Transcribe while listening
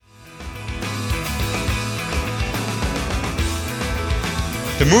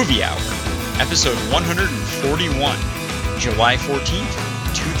The Movie Hour, episode 141, July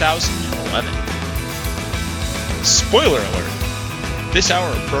 14th, 2011. Spoiler alert! This hour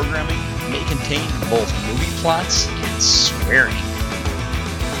of programming may contain both movie plots and swearing.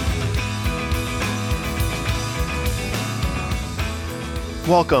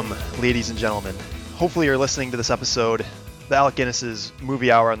 Welcome, ladies and gentlemen. Hopefully you're listening to this episode, the Alec Guinness's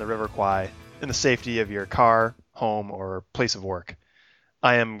Movie Hour on the River Kwai, in the safety of your car, home, or place of work.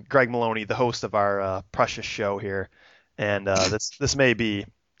 I am Greg Maloney, the host of our precious show here, and this may be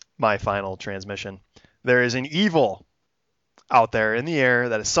my final transmission. There is an evil out there in the air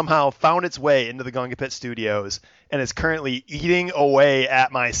that has somehow found its way into the Gunga Pit Studios and is currently eating away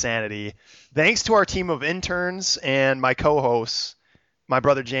at my sanity. Thanks to our team of interns and my co-hosts, my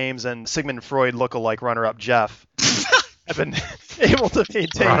brother James and Sigmund Freud lookalike runner-up Jeff, have been able to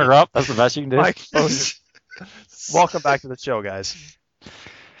maintain runner-up. That's the best you can do. My Welcome back to the show, guys.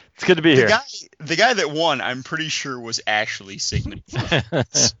 It's good to be here. The guy that won, I'm pretty sure, was actually Sigmund.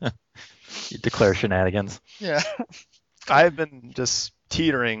 You declare shenanigans. Yeah. I've been just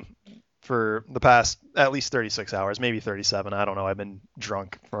teetering for the past at least 36 hours, maybe 37. I don't know. I've been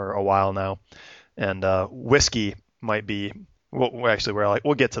drunk for a while now. And whiskey might be... we'll get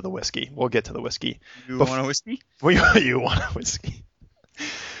to the whiskey. You want a whiskey? You want a whiskey.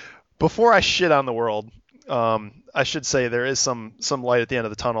 Before I shit on the world, I should say there is some light at the end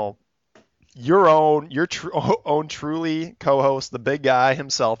of the tunnel. Your own truly co-host, the big guy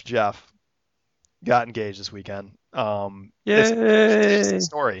himself, Jeff, got engaged this weekend. Yay! It's a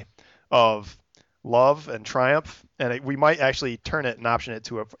story of love and triumph, and we might actually turn it and option it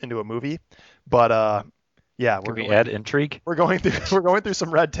into a movie. But yeah, Can we add intrigue? We're going through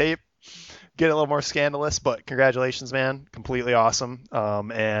some red tape, getting a little more scandalous. But congratulations, man! Completely awesome.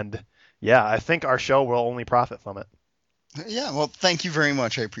 And yeah, I think our show will only profit from it. Yeah, well, thank you very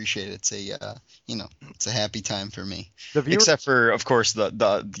much. I appreciate it. It's a, it's a happy time for me. Except for, of course,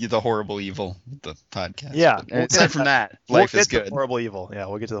 the horrible evil, the podcast. Yeah. Aside from that, life is good. Horrible evil. Yeah,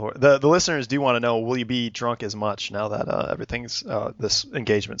 we'll get to the listeners do want to know: will you be drunk as much now that everything's this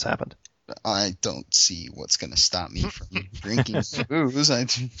engagement's happened? I don't see what's going to stop me from drinking booze.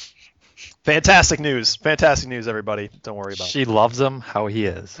 Fantastic news, everybody. Don't worry about it. She loves him how he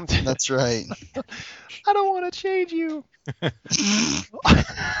is. That's right. I don't want to change you. That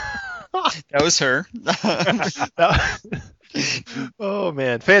was her. Oh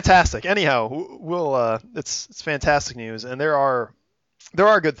man, fantastic. Anyhow, we'll it's fantastic news, and there are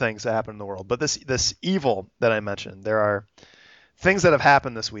good things that happen in the world. But this evil that I mentioned, there are things that have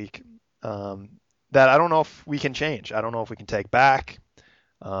happened this week that I don't know if we can change. I don't know if we can take back.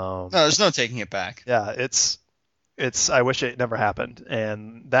 No, there's no taking it back. Yeah, it's. I wish it never happened,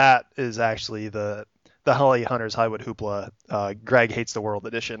 and that is actually the Holly Hunter's Hollywood Hoopla. Greg Hates the World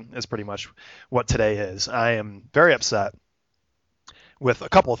edition is pretty much what today is. I am very upset with a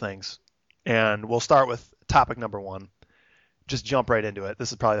couple of things, and we'll start with topic number one. Just jump right into it.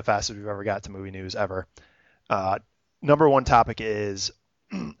 This is probably the fastest we've ever got to movie news ever. Number one topic is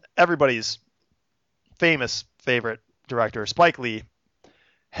everybody's famous favorite director, Spike Lee,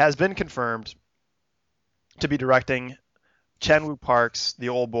 has been confirmed to be directing Chan-Wook Park's The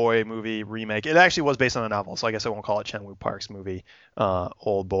Old Boy movie remake. It actually was based on a novel, so I guess I won't call it Chan-Wook Park's movie,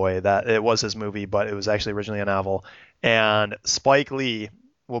 Old Boy. That it was his movie, but it was actually originally a novel. And Spike Lee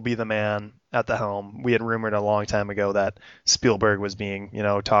will be the man at the helm. We had rumored a long time ago that Spielberg was being,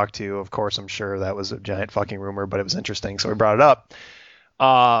 talked to. Of course, I'm sure that was a giant fucking rumor, but it was interesting, so we brought it up.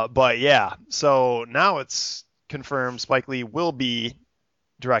 But yeah, so now it's confirmed Spike Lee will be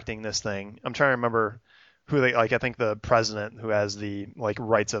directing this thing. I'm trying to remember who I think the president who has the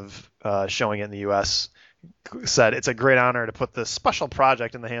rights of showing it in the U.S. said it's a great honor to put this special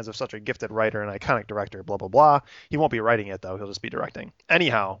project in the hands of such a gifted writer and iconic director, blah, blah, blah. He won't be writing it, though. He'll just be directing.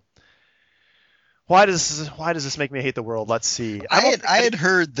 Anyhow, why does this make me hate the world? Let's see. I had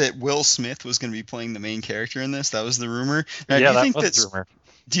heard that Will Smith was going to be playing the main character in this. That was the rumor. Now, yeah, that was the rumor.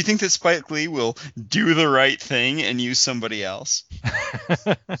 Do you think that Spike Lee will do the right thing and use somebody else?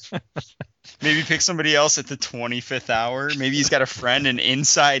 Maybe pick somebody else at the 25th hour. Maybe he's got a friend, an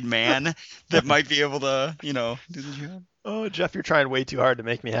inside man that might be able to, do the job. Oh, Jeff, you're trying way too hard to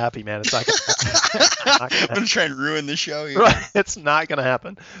make me happy, man. It's not going to I'm going to try and ruin the show here. Right. It's not going to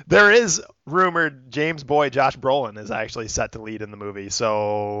happen. There is rumored James Boy Josh Brolin is actually set to lead in the movie,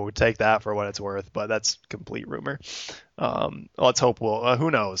 so take that for what it's worth, but that's complete rumor. Let's hope who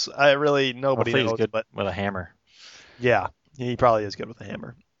knows? Nobody knows. Good but with a hammer. Yeah, he probably is good with a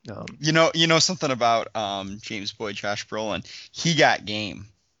hammer. You know something about James Boy Josh Brolin? He got game.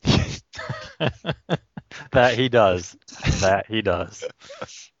 That he does. That he does.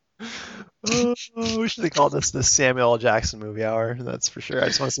 Oh, we should have called this the Samuel L. Jackson movie hour. That's for sure. I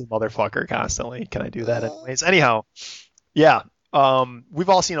just want to see motherfucker constantly. Can I do that anyways? Anyhow, yeah. We've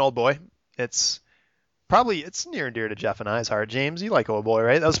all seen Old Boy. It's near and dear to Jeff and I's heart. James, you like Old Boy,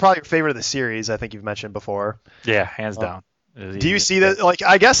 right? That was probably your favorite of the series. I think you've mentioned before. Yeah, hands down. Do you see that? Like,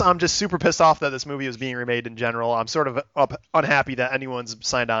 I guess I'm just super pissed off that this movie was being remade in general. I'm sort of unhappy that anyone's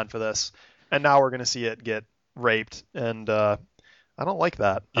signed on for this, and now we're gonna see it get raped, and I don't like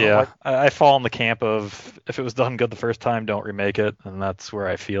that. I fall in the camp of if it was done good the first time, don't remake it, and that's where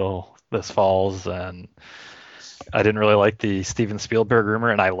I feel this falls. And I didn't really like the Steven Spielberg rumor,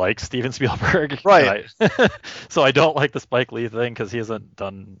 and I like Steven Spielberg. Right. So I don't like the Spike Lee thing because he hasn't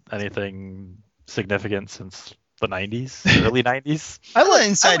done anything significant since the 90s, early 90s. I like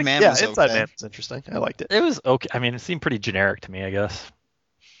Inside Man. Yeah, was Inside okay. Man was interesting. I liked it. It was okay. I mean, it seemed pretty generic to me, I guess.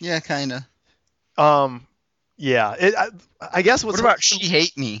 Yeah, kind of. Yeah. I guess What about She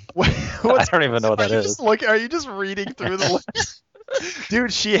Hate Me? I don't even know what that is. Are you just reading through the list?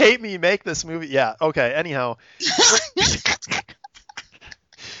 Dude, She Hate Me make this movie. Yeah. Okay. Anyhow.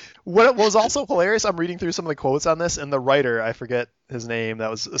 What was also hilarious, I'm reading through some of the quotes on this, and the writer, I forget his name that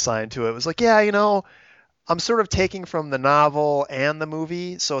was assigned to it, was like, yeah, I'm sort of taking from the novel and the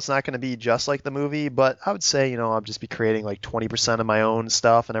movie, so it's not going to be just like the movie, but I would say, I'll just be creating like 20% of my own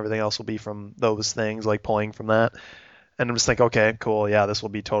stuff, and everything else will be from those things, like pulling from that. And I'm just like, okay, cool, yeah, this will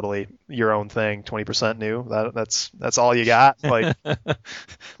be totally your own thing, 20% new. That's all you got. Like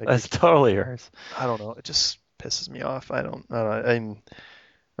that's totally yours. I don't know. It just pisses me off. I don't know.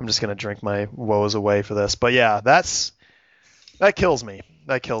 I'm just gonna drink my woes away for this. But yeah, that kills me.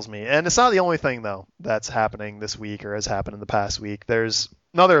 That kills me. And it's not the only thing though that's happening this week or has happened in the past week. There's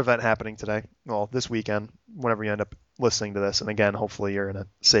another event happening today. Well, this weekend, whenever you end up listening to this. And again, hopefully you're in a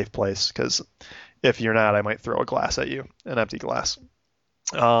safe place, because if you're not, I might throw a glass at you, an empty glass.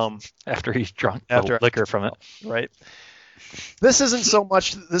 After he's drunk the liquor from it. Right. This isn't so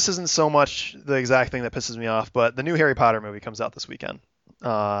much the exact thing that pisses me off, but the new Harry Potter movie comes out this weekend.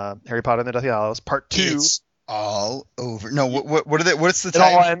 Harry Potter and the Deathly Hallows Part 2. It's all over. No, what are they? What's the It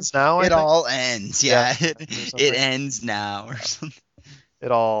title? all ends now. It all ends. Yeah, Yeah. it ends now or something.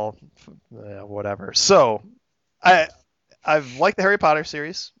 Whatever. So, I've liked the Harry Potter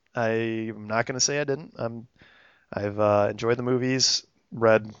series. I'm not going to say I didn't. I've enjoyed the movies.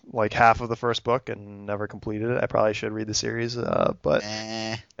 Read like half of the first book and never completed it. I probably should read the series, but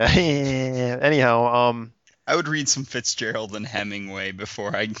anyhow, I would read some Fitzgerald and Hemingway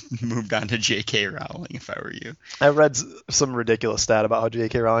before I moved on to J.K. Rowling if I were you. I read some ridiculous stat about how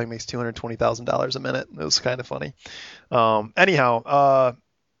J.K. Rowling makes $220,000 a minute. It was kind of funny. Anyhow,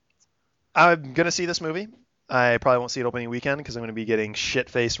 I'm going to see this movie. I probably won't see it opening weekend because I'm going to be getting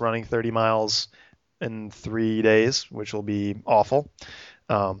shit-faced running 30 miles in 3 days, which will be awful.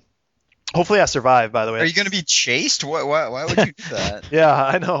 Hopefully I survive, by the way. Are you going to be chased? Why would you do that? Yeah,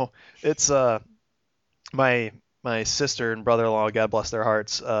 I know. It's my sister and brother-in-law, God bless their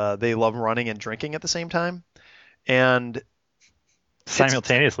hearts, they love running and drinking at the same time. And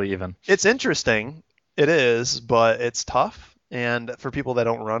simultaneously even. It's interesting. It is, but it's tough. And for people that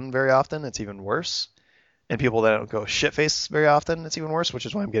don't run very often, it's even worse. And people that don't go shit-faced very often, it's even worse, which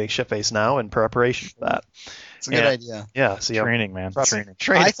is why I'm getting shit-faced now in preparation for that. It's a good idea. Yeah. See, training, man. Training.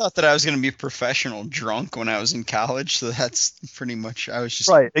 I thought that I was going to be a professional drunk when I was in college, so that's pretty much, I was just...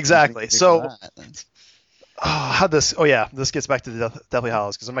 Right, exactly. So, this gets back to the Deathly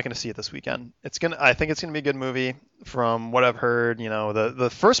Hallows, because I'm not going to see it this weekend. I think it's going to be a good movie from what I've heard. The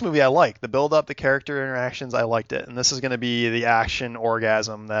first movie I liked, the build-up, the character interactions, I liked it. And this is going to be the action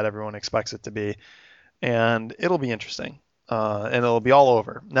orgasm that everyone expects it to be. And it'll be interesting, and it'll be all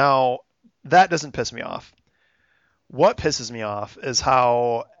over. Now, that doesn't piss me off. What pisses me off is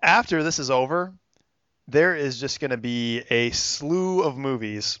how, after this is over, there is just going to be a slew of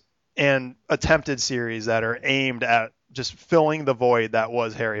movies and attempted series that are aimed at just filling the void that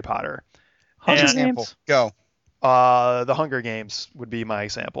was Harry Potter. Example. Go. The Hunger Games would be my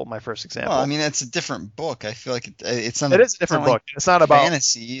first example. Well, I mean, that's a different book. I feel like it's not. It is a different book. It's not about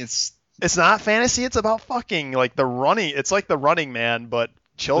fantasy. It's not fantasy. It's about fucking like the running. It's like the Running Man, but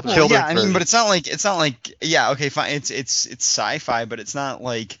children. Well, yeah, I mean, but it's not like. Yeah, okay, fine. It's sci-fi, but it's not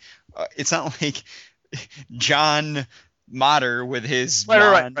like John Mater with his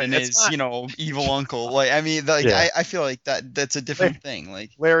wand and his evil uncle. Like, I mean, I feel like that's a different thing.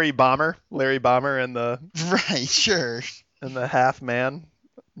 Like Larry Bomber, and the right, sure, and the half man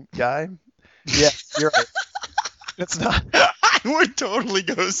guy. Yeah, you're right. It's not. I would totally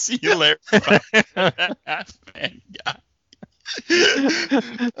go see Larry Bomber, half man guy.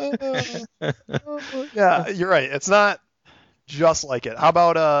 Yeah, you're right. It's not just like it. How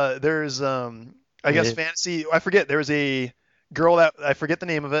about there's I guess Yeah. fantasy. I forget. There was a girl that I forget the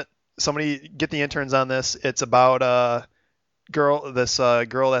name of it. Somebody get the interns on this. It's about girl that's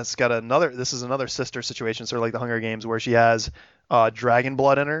got another. This is another sister situation, sort of like the Hunger Games, where she has dragon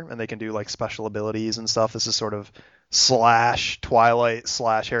blood in her, and they can do like special abilities and stuff. This is sort of slash Twilight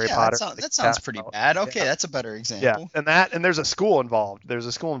slash Harry Yeah, Potter. that sounds pretty bad. Okay, Yeah. that's a better Yeah, example. and there's a school involved. There's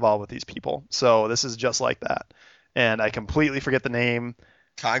a school involved with these people. So this is just like that. And I completely forget the name.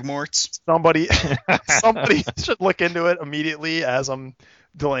 Cogmorts. Somebody should look into it immediately as I'm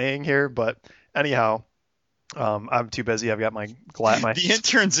delaying here. But anyhow, I'm too busy. I've got my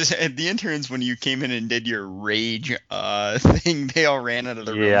The interns when you came in and did your rage thing, they all ran out of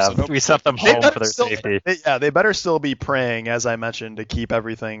the room. Yeah, So we sent them They home better for their still- safety. they better still be praying, as I mentioned, to keep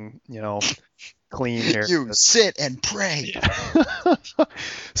everything, clean here. You sit and pray.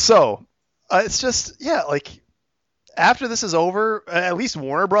 So it's just, like after this is over, at least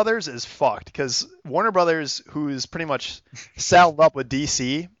Warner Brothers is fucked, because Warner Brothers, who's pretty much saddled up with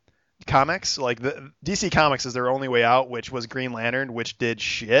DC Comics, like the DC Comics is their only way out, which was Green Lantern, which did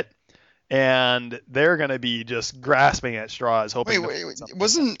shit, and they're gonna be just grasping at straws, hoping. Wait,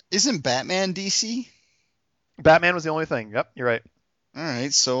 isn't Batman DC? Batman was the only thing. Yep, you're right. All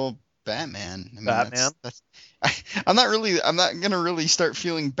right, so Batman. I mean, Batman. I'm not gonna really start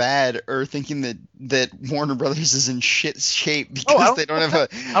feeling bad or thinking that Warner Brothers is in shit shape because they don't have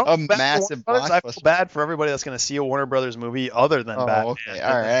a massive blockbuster. I feel bad for everybody that's going to see a Warner Brothers movie other than Batman. Okay,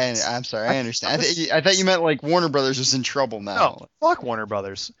 all right. I'm sorry. I understand. I thought you meant like Warner Brothers was in trouble now. No, fuck Warner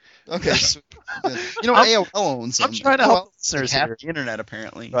Brothers. Okay, so, AOL owns them. I'm trying to help listeners half here. the internet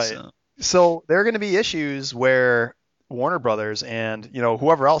apparently. Right. So there are going to be issues where Warner Brothers and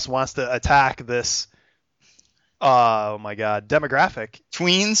whoever else wants to attack this. Oh my God, demographic.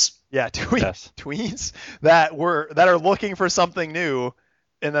 Tweens. Yeah, Yes. tweens that are looking for something new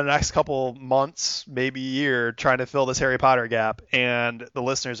in the next couple months, maybe year, trying to fill this Harry Potter gap, and the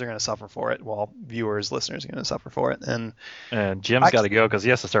listeners are going to suffer for it. Well, listeners are going to suffer for it, and Jim's got to go because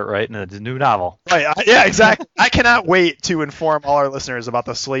he has to start writing a new novel. right, yeah, exactly. I cannot wait to inform all our listeners about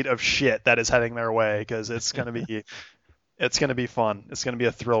the slate of shit that is heading their way, because it's going to be fun. It's going to be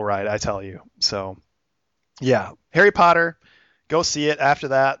a thrill ride, I tell you. So, yeah, Harry Potter, go see it. After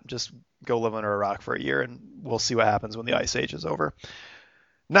that, just go live under a rock for a year, and we'll see what happens when the Ice Age is over.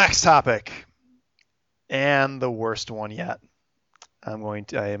 Next topic, and the worst one yet. I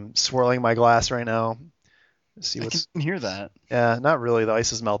am swirling my glass right now. Let's see I can hear that. Yeah, not really. The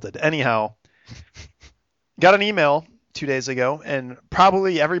ice is melted. Anyhow, got an email 2 days ago, and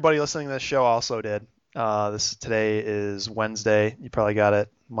probably everybody listening to this show also did. Today is Wednesday. You probably got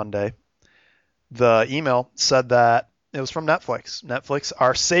it Monday. The email said that it was from Netflix. Netflix,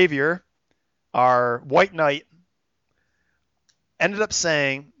 our savior, our white knight, ended up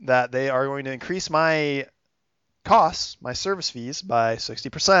saying that they are going to increase my costs, my service fees, by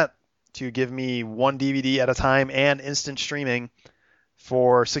 60% to give me one DVD at a time and instant streaming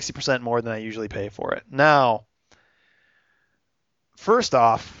for 60% more than I usually pay for it. Now, first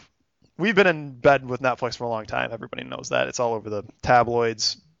off, we've been in bed with Netflix for a long time. Everybody knows that. It's all over the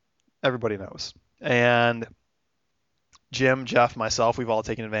tabloids. Everybody knows. And Jim, Jeff, myself, we've all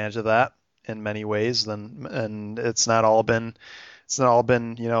taken advantage of that in many ways. And it's not all been,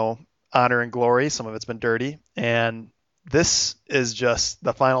 honor and glory. Some of it's been dirty. And this is just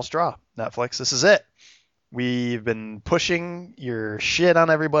the final straw. Netflix, this is it. We've been pushing your shit on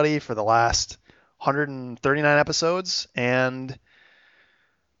everybody for the last 139 episodes, and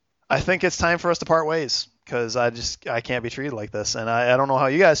I think it's time for us to part ways, because I can't be treated like this. And I don't know how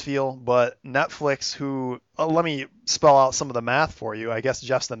you guys feel, but Netflix, let me spell out some of the math for you. I guess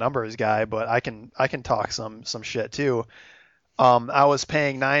Jeff's the numbers guy, but I can talk some shit too. I was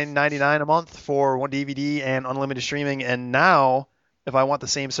paying $9.99 a month for one DVD and unlimited streaming, and now if I want the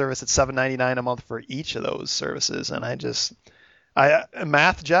same service, it's $7.99 a month for each of those services. And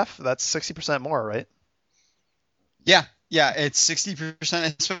math, Jeff, that's 60% more, right? Yeah, it's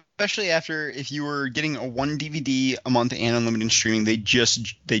 60%, especially after if you were getting a one DVD a month and unlimited streaming. They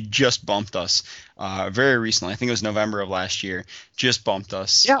just bumped us very recently. I think it was November of last year. Just bumped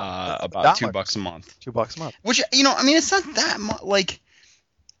us about $2 a month. $2 a month. Which, it's not that much. Like,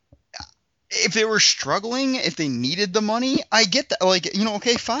 if they were struggling, if they needed the money, I get that. Like,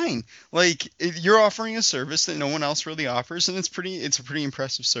 okay, fine. Like, you're offering a service that no one else really offers, and it's a pretty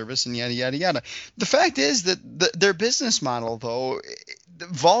impressive service, and yada yada yada. The fact is that their business model, though, the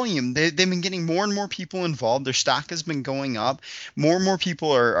volume. They've been getting more and more people involved. Their stock has been going up. More and more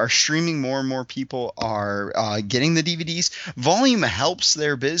people are streaming. More and more people are getting the DVDs. Volume helps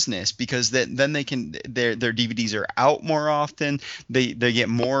their business because then they can their DVDs are out more often. They get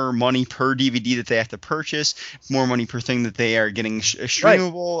more money per DVD that they have to purchase. More money per thing that they are getting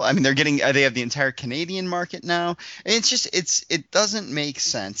streamable. Right. I mean, they have the entire Canadian market now. And it doesn't make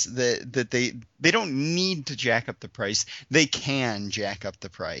sense that they don't need to jack up the price. They can jack up the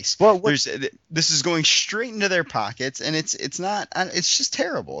price. Well, this is going straight into their pockets, and it's just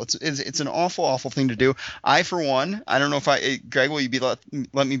terrible. It's an awful thing to do. I, for one, I don't know if Greg, will you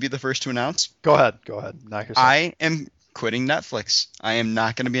let me be the first to announce? Go ahead. Knock yourself. I am quitting Netflix. I am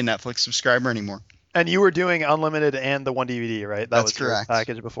not going to be a Netflix subscriber anymore. And you were doing unlimited and the one DVD, right? That's correct. Your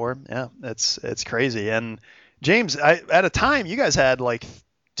package before. Yeah, it's crazy. And James, at a time you guys had like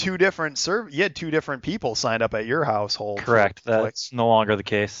two different people signed up at your household. Correct. That's no longer the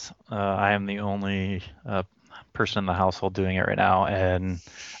case. I am the only person in the household doing it right now, and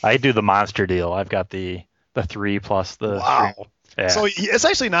I do the monster deal. I've got the 3 plus the. Wow. 3. Yeah. So it's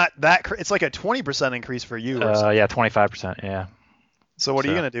actually not that. It's like a 20% increase for you. Yeah, 25%. Yeah. So what are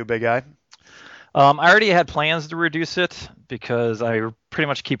you gonna do, big guy? I already had plans to reduce it because I pretty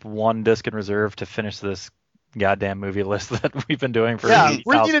much keep one disc in reserve to finish this goddamn movie list that we've been doing for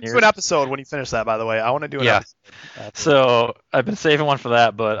we're going to do an episode when you finish that, by the way. I want to do an episode. So I've been saving one for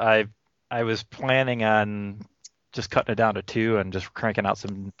that, but I was planning on just cutting it down to 2 and just cranking out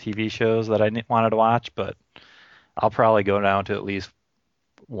some TV shows that I wanted to watch, but I'll probably go down to at least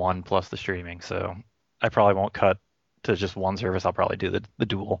 1 plus the streaming. So I probably won't cut to just one service. I'll probably do the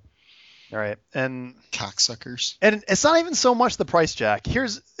dual. All right, and cocksuckers. And it's not even so much the price jack.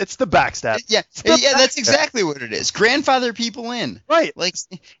 It's the backstab. Yeah, that's exactly what it is. Grandfather people in. Right. Like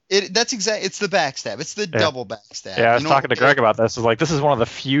it's the backstab. It's the double backstab. Yeah, I was talking to Greg about this. This is one of the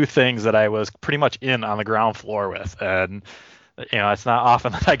few things that I was pretty much in on the ground floor with, and it's not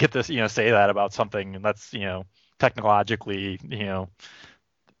often that I get this say that about something that's technologically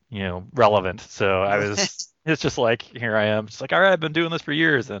relevant. So I was. It's just like, here I am. It's like, all right, I've been doing this for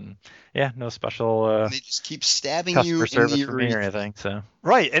years, and no special. They just keep stabbing you in the for me or anything. So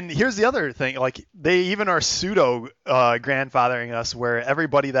right, and here's the other thing: like they even are pseudo grandfathering us, where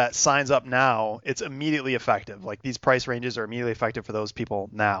everybody that signs up now, it's immediately effective. Like these price ranges are immediately effective for those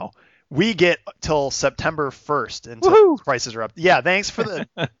people now. We get till September 1st until prices are up. Yeah, thanks for the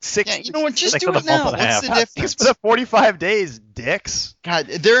 6. Yeah, you know what? Just do it now. What's the difference? Thanks for the 45 days, dicks. God,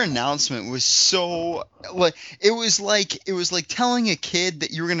 their announcement was so it was like telling a kid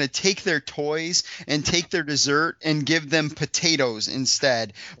that you were gonna take their toys and take their dessert and give them potatoes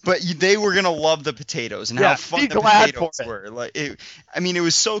instead, but they were gonna love the potatoes and how fun the potatoes were. It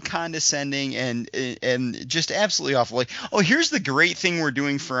was so condescending and just absolutely awful. Like, oh, here's the great thing we're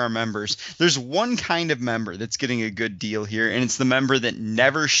doing for our members. There's one kind of member that's getting a good deal here, and it's the member that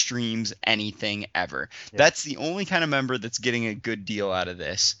never streams anything ever. Yeah. That's the only kind of member that's getting a good deal out of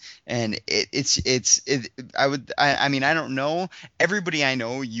this. And I don't know. Everybody I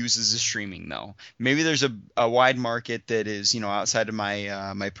know uses a streaming though. Maybe there's a wide market that is, outside of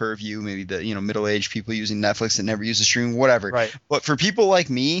my purview, maybe the, middle-aged people using Netflix that never use a streaming, whatever. Right. But for people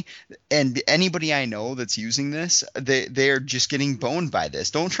like me and anybody I know that's using this, they are just getting boned by this.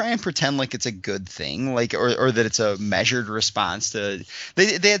 Don't try and pretend like it's a good thing, or that it's a measured response to.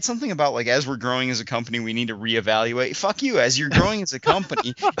 They had something about as we're growing as a company, we need to reevaluate. Fuck you, as you're growing as a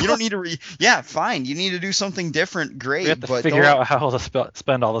company, you don't need to fine, you need to do something different. Great, we have to figure out how to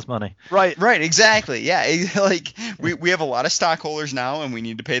spend all this money. Right, exactly. Yeah, we have a lot of stockholders now, and we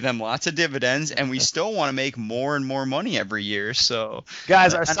need to pay them lots of dividends, and we still want to make more and more money every year. So,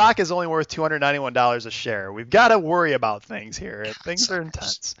 guys, our stock is only worth $291 a share. We've got to worry about things here. Things are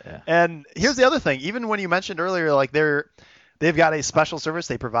intense. Yeah. And here's the other thing. Even when you mentioned earlier, they've got a special service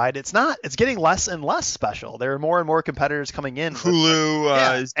they provide. It's getting less and less special. There are more and more competitors coming in.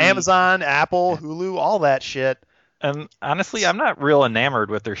 Hulu, Amazon, Apple, Hulu, all that shit. And honestly, I'm not real enamored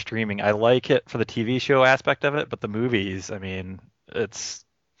with their streaming. I like it for the TV show aspect of it, but the movies, it's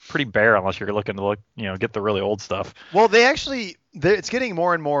pretty bare unless you're looking to get the really old stuff. Well, it's getting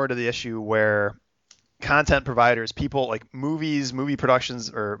more and more to the issue where content providers, people like movie productions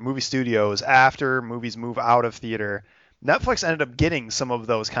or movie studios, after movies move out of theater, Netflix ended up getting some of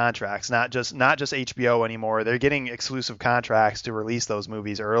those contracts, not just HBO anymore. They're getting exclusive contracts to release those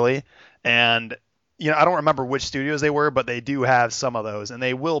movies early. And I don't remember which studios they were, but they do have some of those, and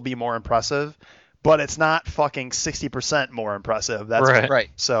they will be more impressive, but it's not fucking 60% more impressive. That's right.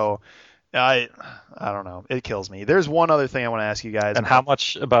 So I don't know. It kills me. There's one other thing I want to ask you guys. And how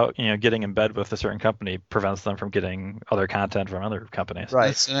much about getting in bed with a certain company prevents them from getting other content from other companies? Right.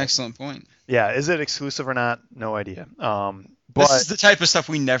 That's an excellent point. Yeah. Is it exclusive or not? No idea. This But is the type of stuff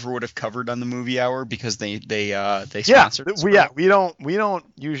we never would have covered on the movie hour because they sponsored us. we don't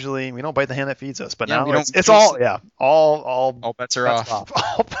usually bite the hand that feeds us. But Yeah, now we don't it's feel all so- all bets are bets off.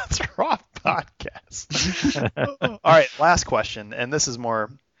 All bets are off podcast. All right, last question, and this is more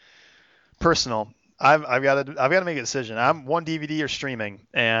personal. I've got to make a decision. I'm one DVD or streaming,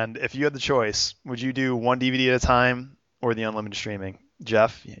 and if you had the choice, would you do one DVD at a time or the unlimited streaming?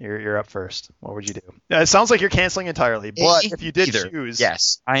 Jeff, you're up first. What would you do? It sounds like you're canceling entirely, but if you did Either. choose,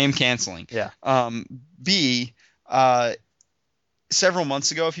 Yes, I am canceling. Yeah. B, several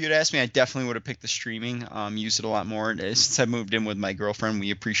months ago, if you had asked me, I definitely would have picked the streaming. Use it a lot more. Since I moved in with my girlfriend,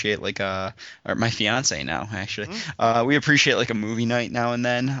 we appreciate or my fiance now actually. Mm-hmm. We appreciate like a movie night now and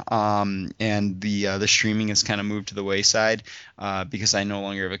then. And the streaming has kind of moved to the wayside because I no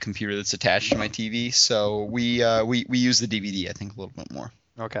longer have a computer that's attached to my TV. So we use the DVD, I think, a little bit more.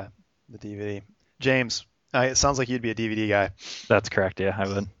 Okay, the DVD. James, it sounds like you'd be a DVD guy. That's correct. Yeah, I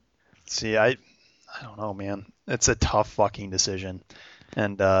would. See, I don't know, man. It's a tough fucking decision.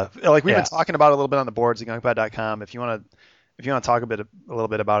 And like we've been talking about it a little bit on the boards at gunkpad.com. If you want to talk a little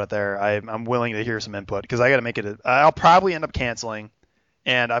bit about it there, I'm willing to hear some input because I got to make it. I'll probably end up canceling,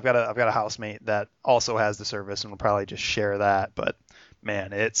 and I've got a housemate that also has the service, and we'll probably just share that. But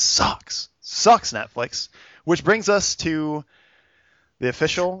man, it sucks Netflix. Which brings us to the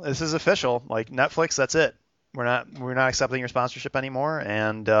official. This is official. Like Netflix, that's it. We're not accepting your sponsorship anymore,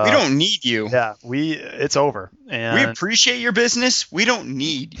 and we don't need you. Yeah, it's over. And we appreciate your business. We don't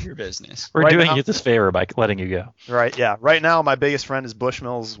need your business. We're Right doing now- you this favor by letting you go. right, yeah. Right now, my biggest friend is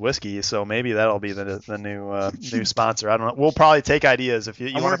Bushmills whiskey, so maybe that'll be the new sponsor. I don't know. We'll probably take ideas if you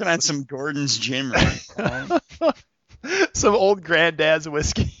I'm want working on some Gordon's Gym right now. some old granddad's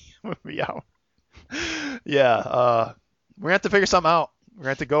whiskey will be out. Yeah, we're gonna have to figure something out. We're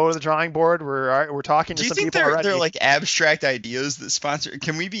gonna have to go to the drawing board. We're talking to Do you some think people already. they're like abstract ideas that sponsor?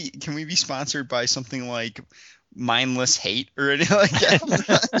 Can we be sponsored by something like Mindless Hate or anything like that?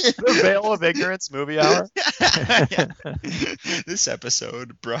 The Veil of Ignorance movie hour. This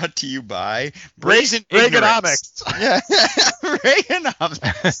episode brought to you by Brazen Reaganomics. Ignorance. Yeah,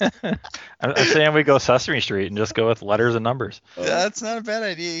 Reaganomics. I'm saying we go Sesame Street and just go with letters and numbers. That's not a bad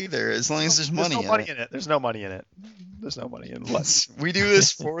idea either, as long as there's money. There's no money in it. There's no money in it. There's no money in it. We do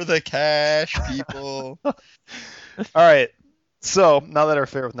this for the cash, people. All right. So now that our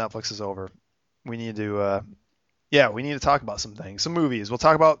affair with Netflix is over, we need to talk about some things, some movies. We'll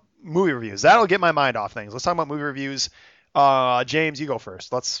talk about movie reviews. That'll get my mind off things. Let's talk about movie reviews. James, you go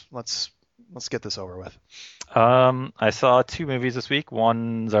first. Let's get this over with. I saw 2 movies this week.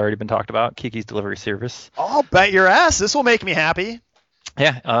 One's already been talked about, Kiki's Delivery Service. I'll bet your ass. This will make me happy.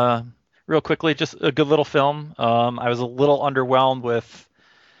 Yeah. Real quickly, just a good little film. I was a little underwhelmed with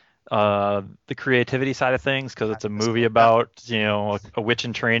the creativity side of things because it's a movie about a witch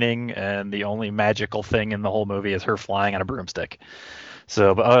in training, and the only magical thing in the whole movie is her flying on a broomstick.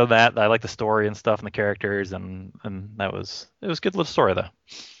 So, but other than that, I like the story and stuff and the characters, and it was a good little story though.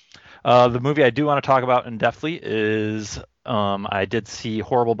 The movie I do want to talk about in depthly is I did see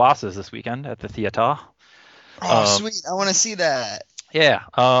Horrible Bosses this weekend at the theater. Oh, sweet! I want to see that. Yeah.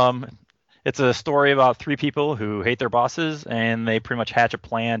 It's a story about 3 people who hate their bosses, and they pretty much hatch a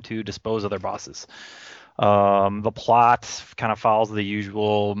plan to dispose of their bosses. The plot kind of follows the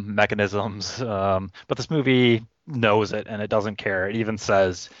usual mechanisms, but this movie knows it, and it doesn't care. It even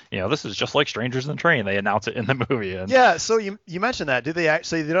says, this is just like Strangers in the Train. They announce it in the movie. And Yeah, so you mentioned that. Did they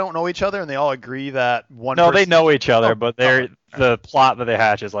actually, they don't know each other and they all agree that one No, they person- know each other, but oh. the plot that they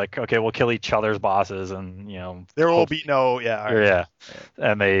hatch is like, okay, we'll kill each other's bosses, and There will hope- be no, yeah. all right. Yeah,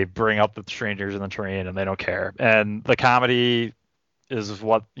 and they bring up the strangers in the train, and they don't care. And the comedy is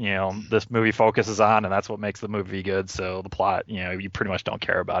what this movie focuses on, and that's what makes the movie good. So the plot, you pretty much don't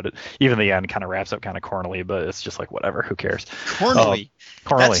care about it. Even the end kind of wraps up kind of cornily, but it's just like whatever, who cares? Cornely.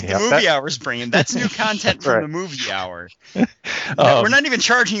 Cornely. That's the movie hour's bringing. That's new content from Right. the movie hour. We're not even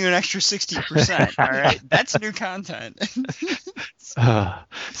charging you an extra 60%. All right, that's new content.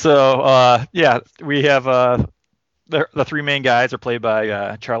 We have the 3 main guys are played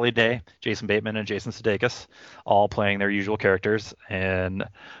by Charlie Day, Jason Bateman, and Jason Sudeikis, all playing their usual characters. And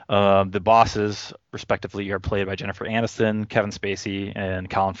the bosses, respectively, are played by Jennifer Aniston, Kevin Spacey, and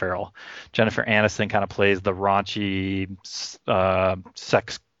Colin Farrell. Jennifer Aniston kind of plays the raunchy,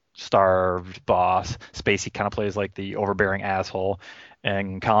 starved boss. Spacey kind of plays like the overbearing asshole,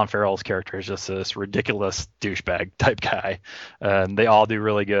 and Colin Farrell's character is just this ridiculous douchebag type guy. And they all do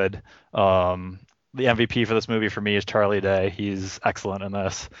really good. The MVP for this movie for me is Charlie Day. He's excellent in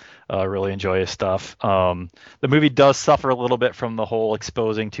this. Really enjoy his stuff. The movie does suffer a little bit from the whole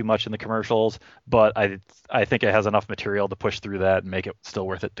exposing too much in the commercials, but I think it has enough material to push through that and make it still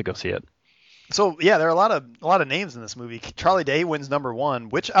worth it to go see it. So yeah, there are a lot of names in this movie. Charlie Day wins number one.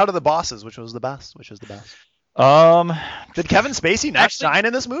 Which out of the bosses, which was the best? Which is the best? Did Kevin Spacey not shine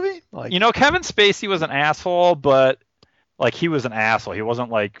in this movie? Like, Kevin Spacey was an asshole, but like he was an asshole. He wasn't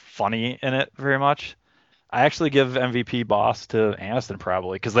like funny in it very much. I actually give MVP boss to Aniston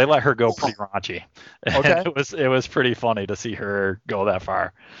probably because they let her go pretty raunchy. Okay. And it was pretty funny to see her go that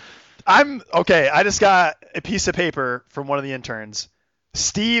far. I just got a piece of paper from one of the interns.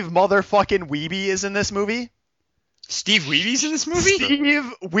 Steve motherfucking Wiebe is in this movie. Steve Weeby's in this movie? Steve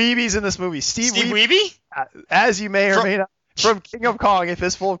Weeby's in Steve Weeby, Weeby? as you may or may not, from King of Kong, a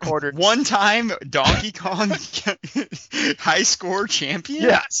fistful of quarters. One-time Donkey Kong high score champion?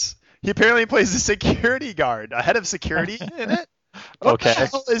 Yes. He apparently plays the security guard, a head of security in it. What the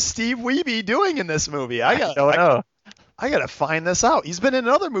hell is Steve Weeby doing in this movie? I don't know. I gotta find this out. He's been in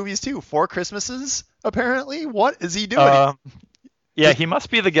other movies too. 4 Christmases, apparently. What is he doing? Yeah, he must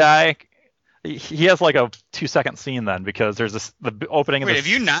be the guy. He has like a 2-second scene then because there's the opening. Wait, have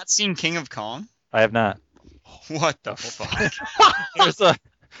you not seen King of Kong? I have not. What the fuck?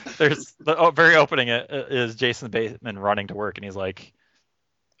 there's the very opening is Jason Bateman running to work and he's like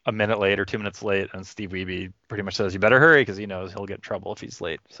a minute late or 2 minutes late, and Steve Weeby pretty much says you better hurry because he knows he'll get in trouble if he's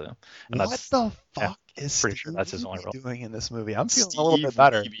late. So what the fuck is pretty Steve sure that's his only role doing in this movie? I'm feeling a little bit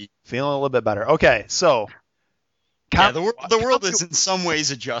better. Feeling a little bit better. Okay, so. Yeah, the world is in some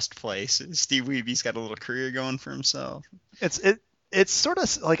ways a just place. Steve Weeby's got a little career going for himself. It's sort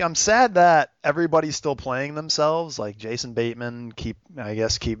of like I'm sad that everybody's still playing themselves. Like Jason Bateman, keep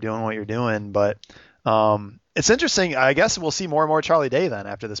doing what you're doing. But it's interesting. I guess we'll see more and more Charlie Day then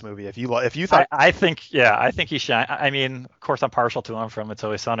after this movie. If you thought, I think he shine. I mean, of course, I'm partial to him from It's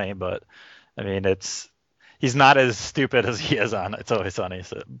Always Sunny, but I mean, he's not as stupid as he is on It's Always Sunny,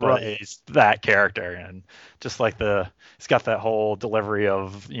 but right. He's that character, and just like he's got that whole delivery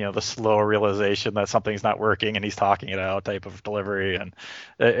of the slow realization that something's not working and he's talking it out type of delivery, and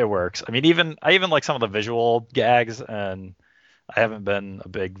it works. I mean, I even like some of the visual gags, and I haven't been a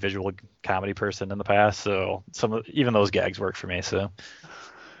big visual comedy person in the past, so even those gags work for me. So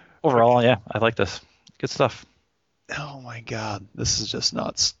overall, yeah, I like this. Good stuff. Oh my God, this is just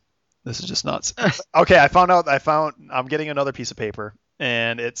nuts. Okay, I'm getting another piece of paper,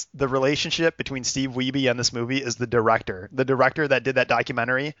 and it's the relationship between Steve Weeby and this movie is the director. The director that did that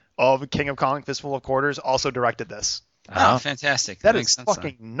documentary of King of Kong, Fistful of Quarters, also directed this. Oh, fantastic. That is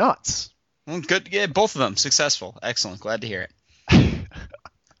fucking nuts. Well, good. Yeah, both of them successful. Excellent. Glad to hear it.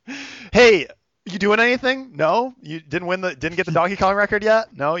 Hey, you doing anything? No, you didn't get the Donkey Kong record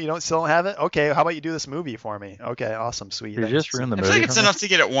yet. No, you still don't have it. Okay, how about you do this movie for me? Okay, awesome, sweet. You just ruined the movie. I feel like it's enough to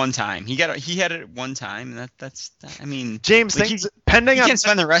get it one time. He had it one time, and that's. I mean, James, like you can't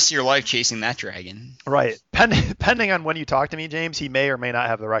spend the rest of your life chasing that dragon. Right. Depending on when you talk to me, James, he may or may not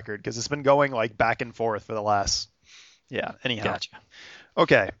have the record because it's been going like back and forth for the last. Yeah. Anyhow. Gotcha.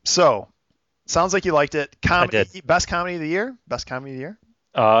 Okay, so sounds like you liked it. Comedy, I did. Best comedy of the year. Best comedy of the year.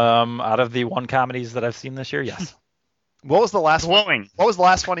 Out of the one comedies that I've seen this year, yes. What was the last Glowing. What was the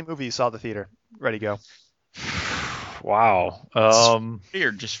last funny movie you saw at the theater? Ready, go. Wow.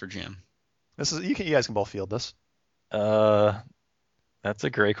 Weird just for Jim. This is you guys can both field this. That's a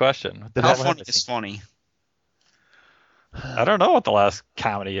great question. How funny is funny? I don't know what the last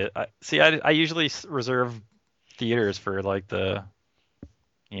comedy is. I usually reserve theaters for like the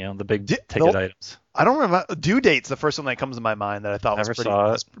big ticket items. I don't remember. Due Date's the first one that comes to my mind that I thought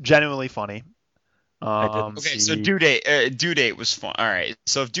was genuinely funny. Okay, so Due Date was fun. All right,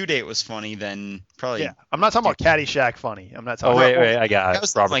 so if Due Date was funny, then probably. Yeah, I'm not talking about Caddyshack funny. I'm not talking. Wait, I got it.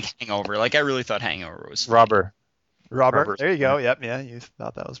 That was like Hangover. Like I really thought Hangover was funny. Robert. There you go. Yep. Yeah, you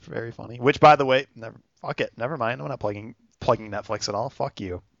thought that was very funny. Which, by the way, never mind. I'm not plugging Netflix at all. Fuck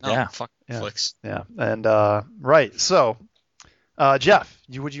you. Oh, yeah. Fuck Netflix. Yeah. And right. So, Jeff,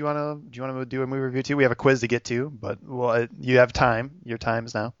 do you want to do a movie review too? We have a quiz to get to, but you have time. Your time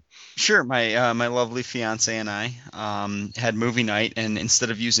is now. Sure. My lovely fiance and I had movie night, and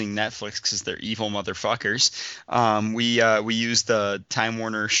instead of using Netflix because they're evil motherfuckers, we used the Time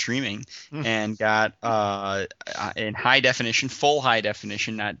Warner streaming and got in high definition, full high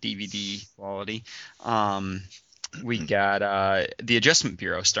definition, not DVD quality. We got The Adjustment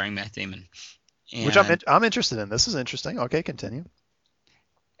Bureau starring Matt Damon. Which I'm interested in. This is interesting. Okay, continue.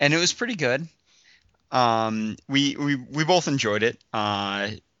 and it was pretty good. We both enjoyed it.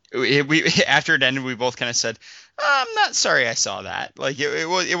 We after it ended, we both kind of said, "I'm not sorry I saw that." Like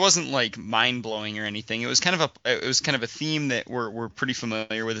it wasn't like mind blowing or anything. It was kind of a theme that we're pretty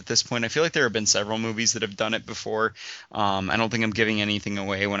familiar with at this point. I feel like there have been several movies that have done it before. I don't think I'm giving anything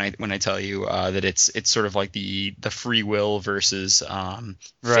away when I tell you that it's sort of like the free will versus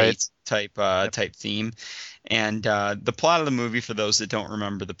fate type theme. And the plot of the movie, for those that don't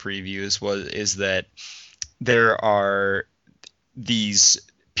remember the previews, is that there are these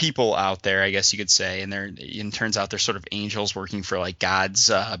people out there, I guess you could say, and it turns out they're sort of angels working for like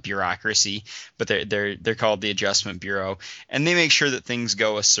God's bureaucracy, but they're called the Adjustment Bureau, and they make sure that things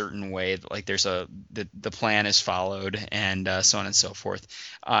go a certain way, like the plan is followed, and so on and so forth.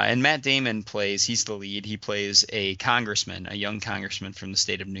 And Matt Damon he's the lead. He plays a young congressman from the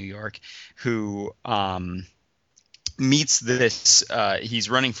state of New York, who meets this. He's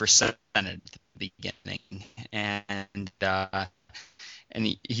running for Senate at the beginning, and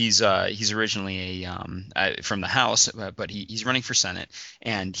he's originally from the House, but he's running for Senate,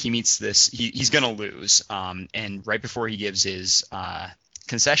 and he meets this. He's going to lose, and right before he gives his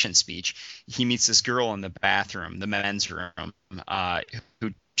concession speech, he meets this girl in the bathroom, the men's room,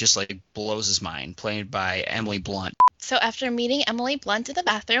 who just like blows his mind, played by Emily Blunt. So after meeting Emily Blunt in the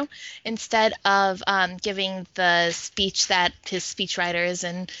bathroom, instead of giving the speech that his speechwriters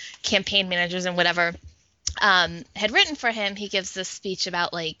and campaign managers and whatever had written for him, he gives this speech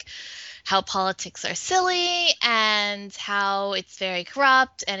about like how politics are silly and how it's very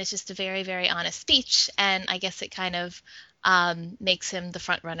corrupt, and it's just a very, very honest speech. And I guess it kind of makes him the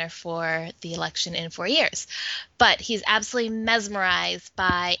front runner for the election in 4 years. But he's absolutely mesmerized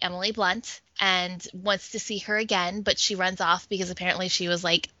by Emily Blunt and wants to see her again, but she runs off because apparently she was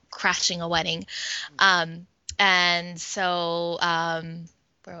like crashing a wedding. And so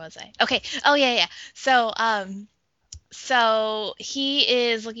where was I? Okay. Oh, yeah. So he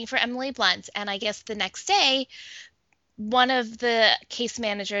is looking for Emily Blunt, and I guess the next day, one of the case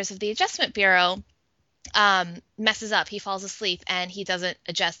managers of the Adjustment Bureau messes up. He falls asleep, and he doesn't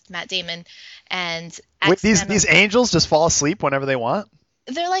adjust Matt Damon. And these angels just fall asleep whenever they want?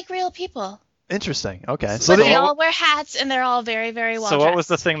 They're like real people. Interesting. Okay. So they all wear hats, and they're all very, very well dressed. So what was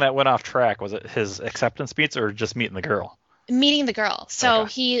the thing that went off track? Was it his acceptance speech or just meeting the girl? Meeting the girl. So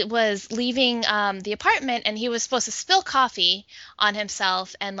Okay. he was leaving the apartment, and he was supposed to spill coffee on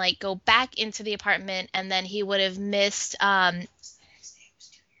himself and like go back into the apartment, and then he would have missed. No,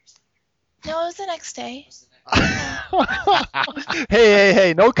 it was the next day.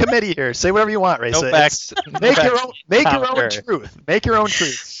 Hey, no committee here. Say whatever you want, Ray. No facts. Make your own truth. Make your own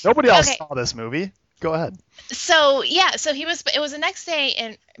truth. Nobody else Okay. saw this movie. Go ahead. So yeah, it was the next day,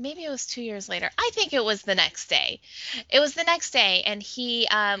 and maybe it was 2 years later. I think it was the next day. It was the next day, and he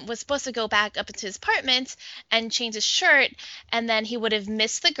was supposed to go back up into his apartment and change his shirt, and then he would have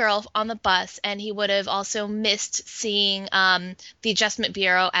missed the girl on the bus, and he would have also missed seeing the Adjustment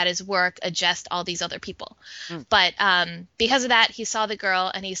Bureau at his work adjust all these other people. But because of that, he saw the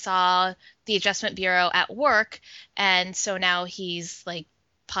girl, and he saw the Adjustment Bureau at work, and so now he's like,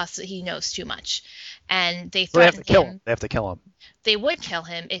 he knows too much, and they So they have to threaten kill him. him. They have to kill him. They would kill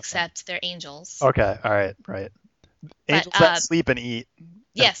him, except they're angels. Okay. All right. Right. Angels But, that sleep and eat.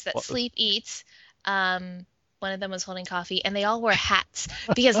 Yes, that sleep, eat. One of them was holding coffee, and they all wear hats.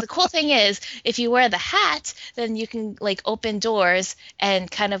 Because the cool thing is, if you wear the hat, then you can like open doors and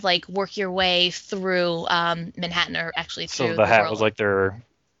kind of like work your way through Manhattan, or actually through So the hat world. was like their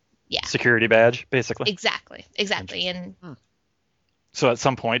Yeah. security badge, basically. Exactly. And So at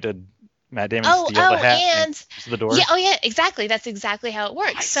some point, did Matt Damon oh, steal the hat and use the door? yeah, exactly. That's exactly how it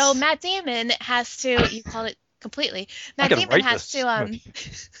works. Nice. So Matt Damon has to. You called it completely. I Matt could Damon write has this to. movie.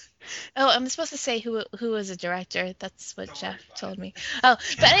 Oh, I'm supposed to say who was a director. That's what Jeff told me. Oh,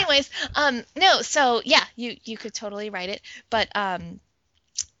 but anyways, no. So yeah, you could totally write it, but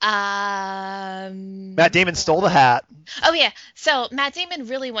Matt Damon stole the hat. Oh yeah. So Matt Damon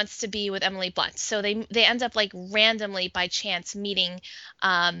really wants to be with Emily Blunt. So they end up like randomly by chance meeting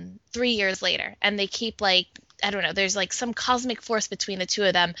 3 years later, and they keep like, I don't know, there's like some cosmic force between the two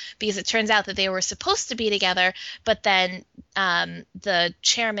of them, because it turns out that they were supposed to be together, but then the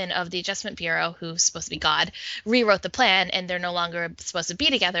chairman of the Adjustment Bureau, who's supposed to be God, rewrote the plan, and they're no longer supposed to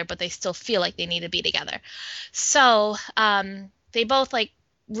be together, but they still feel like they need to be together. So they both like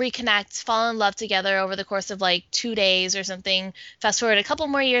reconnect, fall in love together over the course of like 2 days or something. Fast forward a couple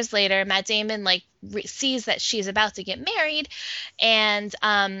more years later, Matt Damon like sees that she's about to get married, and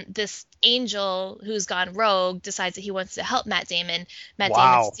this angel who's gone rogue decides that he wants to help Matt Damon. Matt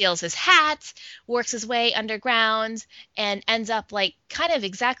Damon steals his hat, works his way underground, and ends up like kind of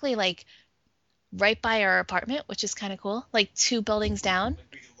exactly like right by our apartment, which is kind of cool, like 2 buildings down.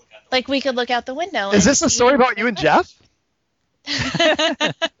 Like we could look out the window. Is this a story about you and Jeff?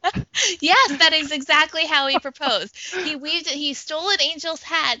 Yes, that is exactly how he proposed. He stole an angel's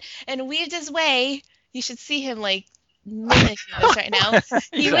hat and weaved his way. You should see him like mimicking us right now.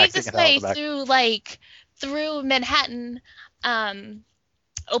 He weaved his way through Manhattan,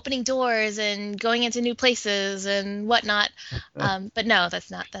 opening doors and going into new places and whatnot. But no, that's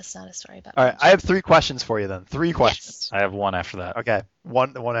not a story about. All right, I have 3 questions for you then. 3 questions. Yes. I have one after that. Okay,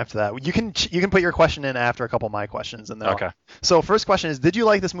 one after that. You can put your question in after a couple of my questions, and then Okay. So first question is, did you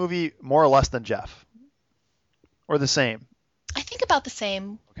like this movie more or less than Jeff, or the same? I think about the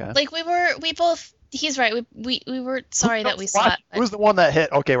same. Okay. Like we both. He's right. We were sorry that we saw it. Who's the one that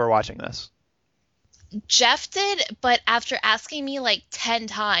hit? Okay, we're watching this. Jeff did, but after asking me like 10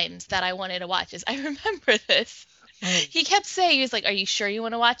 times that I wanted to watch this, I remember this. He kept saying, he was like, "Are you sure you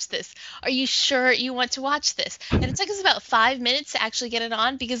want to watch this? Are you sure you want to watch this?" And it took us about 5 minutes to actually get it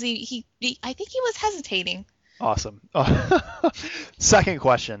on because he I think he was hesitating. Awesome. Second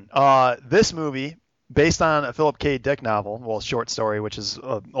question. This movie, based on a Philip K. Dick novel, well, short story, which is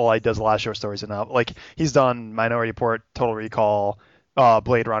all he does a lot of short stories now. Like he's done Minority Report, Total Recall,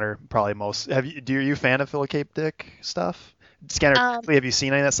 Blade Runner, probably most. Are you a fan of Philip K. Dick stuff? Scanner, have you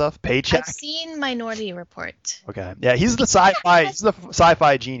seen any of that stuff? Paycheck? I've seen Minority Report. Okay. Yeah, he's the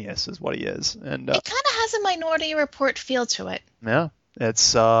sci-fi genius is what he is. And it kind of has a Minority Report feel to it. Yeah.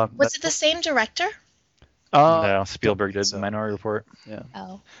 It's Was it the same director? No, Spielberg did Minority Report. Yeah.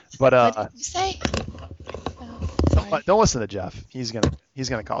 Oh. But what did you say? Oh, don't listen to Jeff. He's gonna cause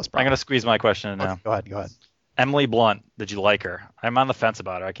problems. I'm gonna squeeze my question in now. Okay, go ahead. Emily Blunt, did you like her? I'm on the fence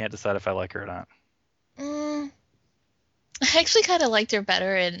about her. I can't decide if I like her or not. I actually kind of liked her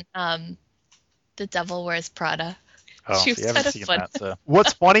better in The Devil Wears Prada. Oh, She was you haven't kinda seen fun. that, so.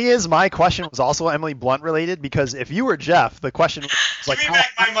 What's funny is my question was also Emily Blunt related, because if you were Jeff, the question was like, Give me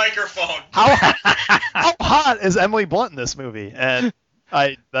back my microphone. how hot is Emily Blunt in this movie? And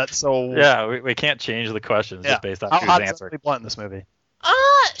Yeah, we can't change the questions just based on how who's hot is answering. Emily Blunt in this movie?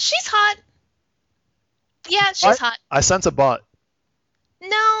 She's hot. Yeah, she's hot. I sense a butt. No,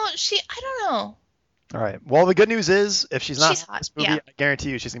 I don't know. All right. Well, the good news is, if she's not She's in hot, this movie, yeah. I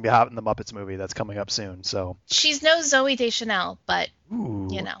guarantee you she's gonna be hot in the Muppets movie that's coming up soon. So. She's no Zooey Deschanel, but Ooh,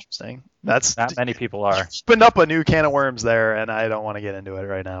 you know. interesting. That's Not many people are. opened up a new can of worms there, and I don't want to get into it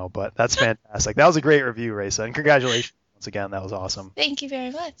right now. But that's fantastic. That was a great review, Raisa, and congratulations once again. That was awesome. Thank you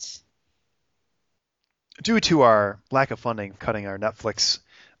very much. Due to our lack of funding cutting our Netflix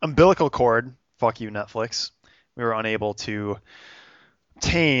umbilical cord, fuck you Netflix, we were unable to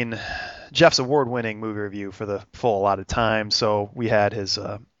obtain Jeff's award-winning movie review for the full allotted time, so we had his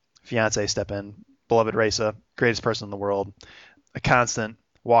fiance step in, beloved Raisa, greatest person in the world, a constant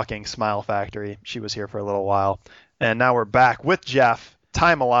walking smile factory. She was here for a little while, and now we're back with Jeff.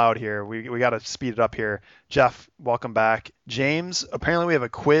 Time allowed here. We got to speed it up here. Jeff, welcome back. James, apparently we have a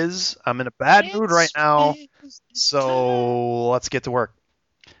quiz. I'm in a bad mood right now, so let's get to work.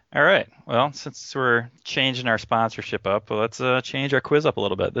 All right. Well, since we're changing our sponsorship up, let's change our quiz up a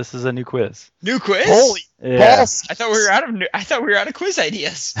little bit. This is a new quiz. New quiz? Holy Yeah. balls! I thought we were out of quiz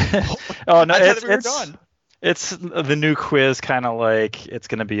ideas. Oh no, I thought we were done. It's the new quiz, kind of like it's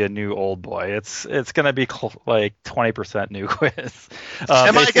going to be a new old boy. It's going to be like 20% new quiz.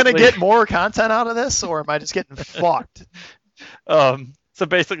 Am I going to Basically- get more content out of this, or am I just getting fucked? So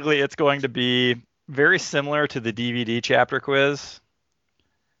basically, it's going to be very similar to the DVD chapter quiz.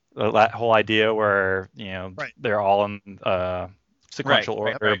 That whole idea where Right. they're all in sequential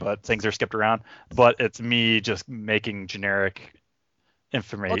Right, order, right. but things are skipped around. But it's me just making generic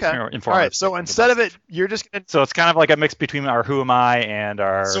information Okay. or All informative. right. So instead of it, you're just going to. So it's kind of like a mix between our Who Am I and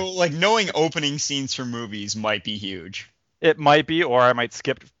our. So like knowing opening scenes from movies might be huge. It might be, or I might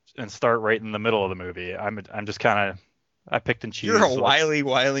skip and start right in the middle of the movie. I'm just kind of. I picked and choose. You're a So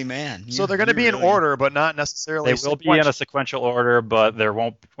wily man. So they're going to be in order, but not necessarily. They will be in a sequential order, but there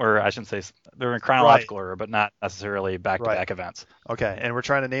won't, or I shouldn't say, they're in chronological order, but not necessarily back-to-back events. Okay, and we're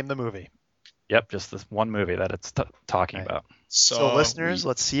trying to name the movie. Yep, just this one movie that it's talking Right. about. So listeners,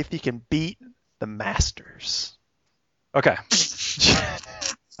 let's see if you can beat the Masters. Okay.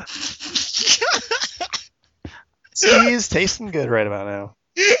 He's tasting good right about now.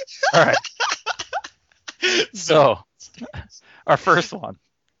 All right. So, our first one.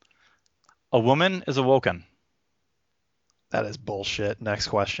 A woman is awoken. That is bullshit. Next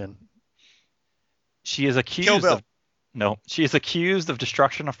question. She is Kill accused Bill. of no. She is accused of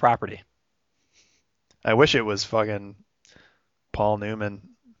destruction of property. I wish it was fucking Paul Newman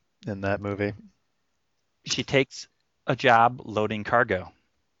in that movie. She takes a job loading cargo.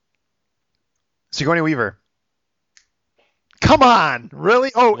 Sigourney Weaver. Come on,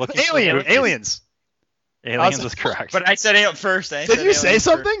 really? Oh, Looking for Alien, movies. Aliens. Aliens Awesome. is correct. But I said alien first. Did you say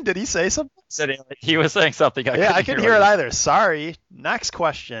something? Did he say something? Said alien. He was saying something. Yeah, I couldn't couldn't hear it what either. Sorry. Next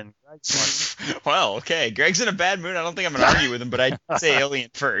question. Well, okay. Greg's in a bad mood. I don't think I'm gonna argue with him, but I say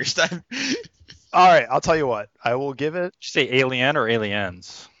alien first. All right, I'll tell you what. I will give it. Did you say alien or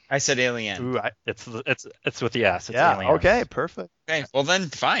aliens? I said alien. Ooh, It's with the S. It's yeah. alien. Okay. Perfect. Okay. Well then,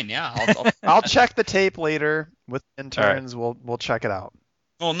 fine. Yeah. I'll check the tape later with interns. We'll check it out.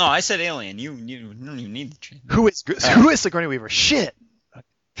 Well, no, I said alien. You don't even need the train. Who is Sigourney Weaver? Shit.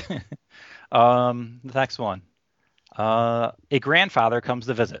 The next one. A grandfather comes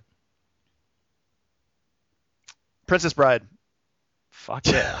to visit. Princess Bride. Fuck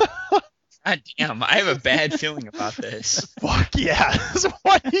yeah. God damn, I have a bad feeling about this. Fuck yeah. That's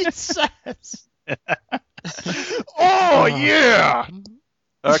what he says. Oh yeah.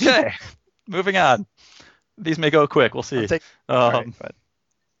 Okay. Moving on. These may go quick. We'll see. All right, fine.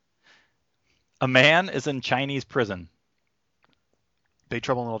 A man is in Chinese prison. Big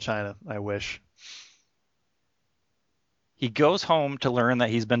Trouble in Little China. I wish. He goes home to learn that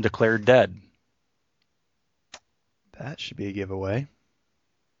he's been declared dead. That should be a giveaway.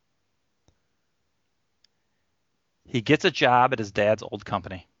 He gets a job at his dad's old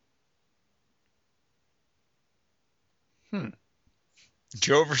company.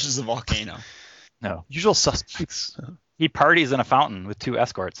 Joe versus the volcano. No. Usual Suspects. He parties in a fountain with 2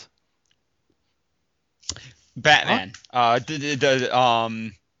 escorts. Batman.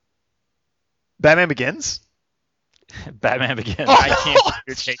 Batman Begins. Batman Begins. I can't believe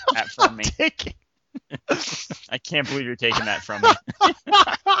you're taking that from me. Taking- I can't believe you're taking that from me.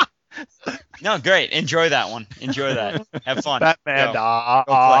 No, great. Enjoy that one. Enjoy that. Have fun. Batman. Go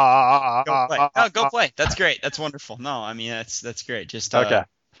play. No, go play. That's great. That's wonderful. No, I mean that's great. Just Okay.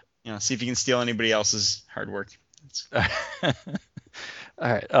 See if you can steal anybody else's hard work. All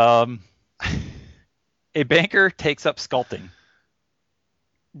right. A banker takes up sculpting.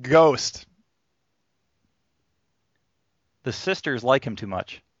 Ghost. The sisters like him too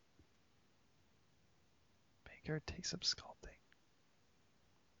much. Baker takes up sculpting.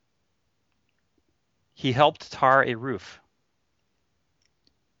 He helped tar a roof.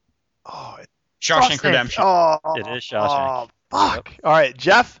 Oh, Shawshank Redemption. Oh, It is Shawshank. Oh, fuck. All right,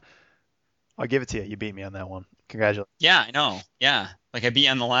 Jeff. I'll give it to you. You beat me on that one. Congratulations. Yeah, I know. Yeah, like I beat you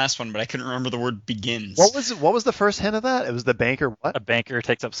on the last one, but I couldn't remember the word begins. What was the first hint of that? It was the banker. What? A banker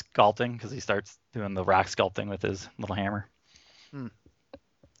takes up sculpting because he starts doing the rock sculpting with his little hammer. All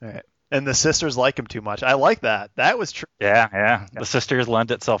right. And the sisters like him too much. I like that. That was true. Yeah. The sisters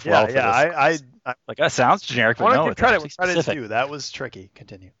lend itself well for this. I Like, that sounds generic, but want no, to give it's credit actually where credit's specific. due. That was tricky.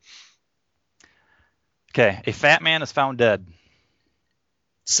 Continue. Okay, a fat man is found dead.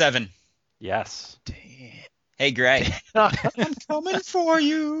 7. Yes. Damn. Hey, Greg. I'm coming for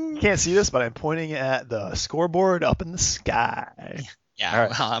you. Can't see this, but I'm pointing at the scoreboard up in the sky. Yeah, All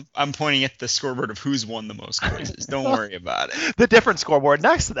right. well, I'm pointing at the scoreboard of who's won the most quizzes. Don't worry about it. The different scoreboard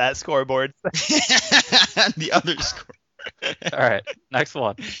next to that scoreboard. The other score. All right, next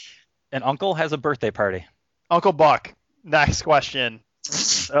one. An uncle has a birthday party. Uncle Buck. Next question.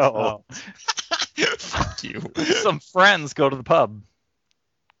 Oh. Fuck you. Some friends go to the pub.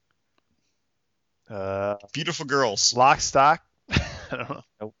 Beautiful girls. Lock, stock. I don't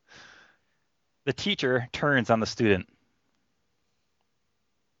know. The teacher turns on the student.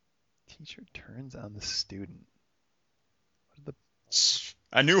 Teacher turns on the student.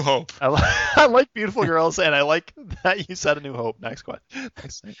 A New Hope. I like beautiful girls, and I like that you said A New Hope. Next question.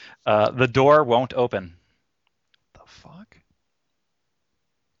 Next thing. The door won't open. The fuck?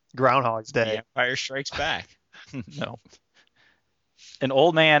 Groundhog's The Day. Empire Strikes Back. No. An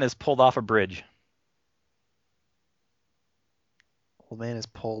old man is pulled off a bridge. Old man is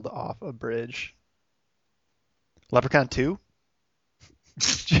pulled off a bridge. Leprechaun 2?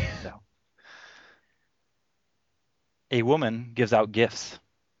 No. A woman gives out gifts.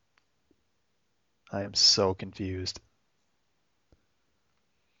 I am so confused.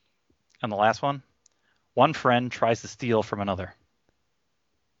 And the last one. One friend tries to steal from another.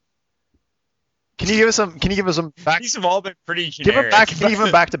 Can you give us some back? These have all been pretty Give generic. them back. Can you give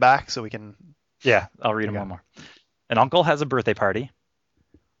them back to back so we can? Yeah, I'll read them one more. An uncle has a birthday party.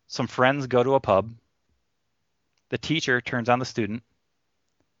 Some friends go to a pub. The teacher turns on the student.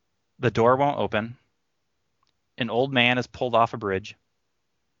 The door won't open. An old man is pulled off a bridge.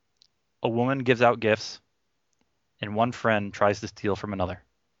 A woman gives out gifts. And one friend tries to steal from another.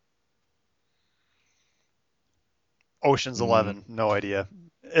 Ocean's 11. No idea.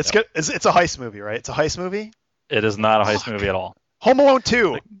 It's good. It's a heist movie, right? It's a heist movie. It is not a heist movie at all. Home Alone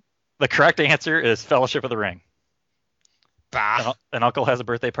 2. The correct answer is Fellowship of the Ring. Bah. An uncle has a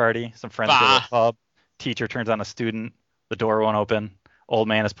birthday party. Some friends go to a pub. Teacher turns on a student. The door won't open. Old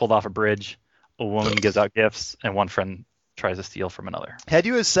man is pulled off a bridge. A woman gives out gifts, and one friend tries to steal from another. Had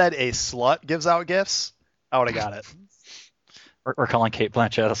you said a slut gives out gifts, I would have got it. We're calling Kate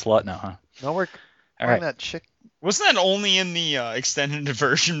Blanchett a slut now, huh? No, we're All calling right. that chick. Wasn't that only in the extended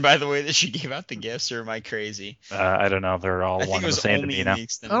version, by the way, that she gave out the gifts, or am I crazy? I don't know. They're all I think one it and the was same to only me in now. the I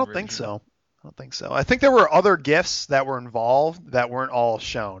extended don't version. think so. I think there were other gifts that were involved that weren't all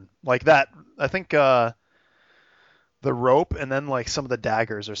shown. Like that, I think the rope and then like some of the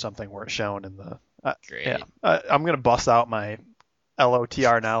daggers or something weren't shown in the. Great. Yeah, I'm gonna bust out my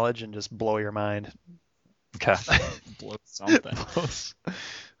LOTR knowledge and just blow your mind. Okay. Blow something.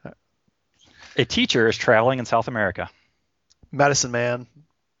 A teacher is traveling in South America. Medicine Man.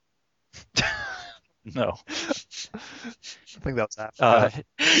 No. I think that was after.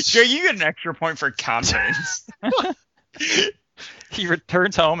 Joe, you get an extra point for confidence. He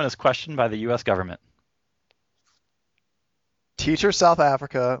returns home and is questioned by the U.S. government. Teacher South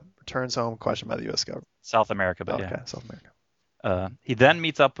Africa returns home questioned by the U.S. government. South America, but Okay, yeah. South America. He then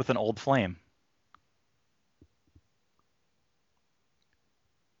meets up with an old flame.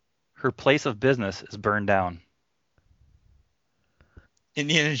 Her place of business is burned down.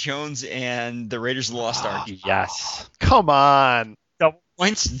 Indiana Jones and the Raiders of the Lost Ark. Yes. Come on. Double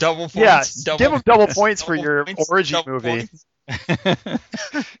points. Yeah, give him double points for your origin double movie. points.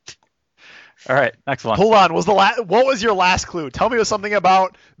 All right, next one. Hold on. What was your last clue? Tell me it was something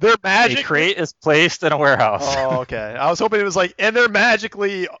about their magic. A crate is placed in a warehouse. Oh, okay. I was hoping it was like, and they're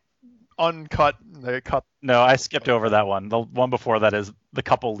magically uncut. They cut. No, I skipped over that one. The one before that is the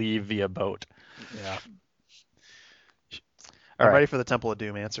couple leave via boat. Yeah. All I'm right. ready for the Temple of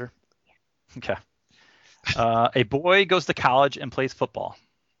Doom answer. Okay. A boy goes to college and plays football.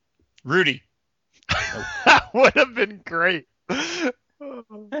 Rudy. That would have been great.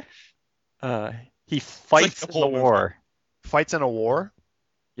 He fights the in the whole war. Fights in a war.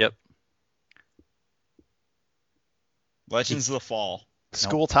 Yep. Legends of the Fall.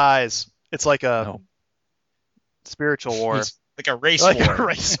 School ties. It's like a No. spiritual war. It's like a race Like war. a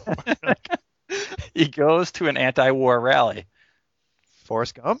race war. He goes to an anti-war rally.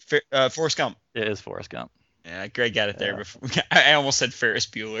 Forrest Gump. Forrest Gump. It is Forrest Gump. Yeah, Greg got it there before. I almost said Ferris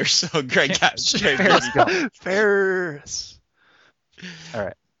Bueller, so Greg got it. Ferris Gump. Ferris. All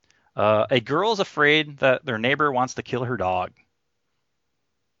right. A girl is afraid that their neighbor wants to kill her dog.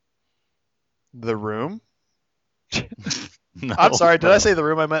 The Room. No, I'm sorry. Did I say The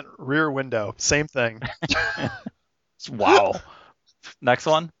Room? I meant Rear Window. Same thing. Wow. Next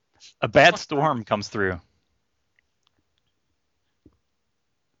one. A bad storm comes through.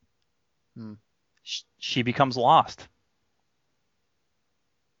 She becomes lost.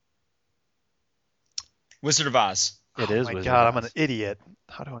 Wizard of Oz. It Oh is my Wizard God, of I'm an Oz. idiot.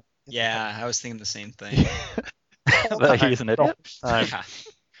 How do I? Yeah, I was thinking the same thing. That he's an idiot. Time. Yeah.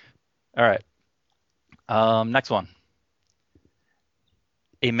 All right. Next one.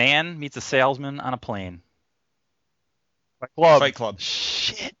 A man meets a salesman on a plane. Club. Fight Club.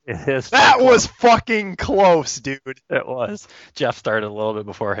 Shit. It is. That Fight Club. was fucking close, dude. It was. Jeff started a little bit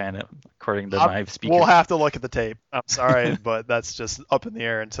beforehand, according to my speaker. We'll have to look at the tape. I'm sorry, but that's just up in the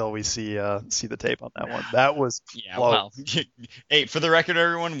air until we see the tape on that one. That was Yeah, close. well, hey, for the record,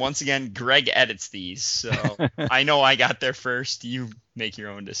 everyone, once again, Greg edits these, so I know I got there first. You make your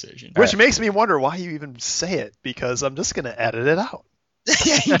own decision. Which makes me wonder why you even say it, because I'm just gonna edit it out.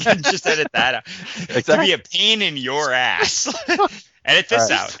 Yeah, you can just edit that out. Exactly. To be a pain in your ass. Edit this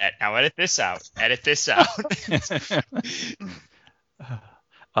All out. Now edit this out. Edit this out.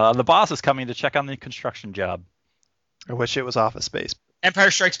 The boss is coming to check on the construction job. I wish it was Office Space. Empire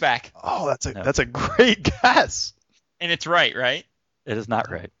Strikes Back. Oh, No. that's a great guess. And it's right? It is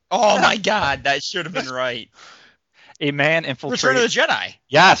not right. Oh my God, that should have been right. A man infiltrates. Return of the Jedi.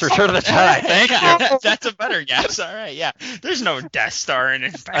 Yes, Return of the Jedi. Thank you. That's a better guess. All right, yeah. There's no Death Star in I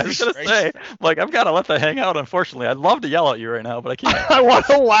Empire was gonna Strikes say, like, I've got to let that hang out. Unfortunately, I'd love to yell at you right now, but I can't. I want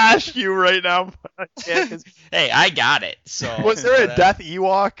to lash you right now, but I can't. 'Cause- Hey, I got it. So Was there a Death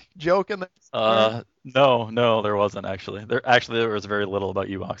Ewok joke in there? No, there wasn't actually. There was very little about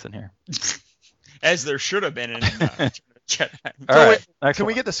Ewoks in here. as there should have been in Return of the Jedi. All right. Next Can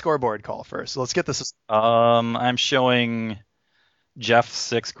we one. get the scoreboard call first? Let's get this. I'm showing Jeff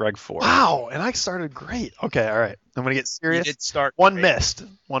 6, Greg 4. Wow, and I started great. Okay, all right. I'm gonna get You serious. did start One great. missed.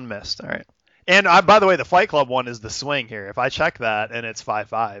 All right. And by the way, the Fight Club one is the swing here. If I check that and it's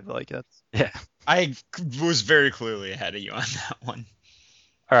 5-5, like that's Yeah. I was very clearly ahead of you on that one.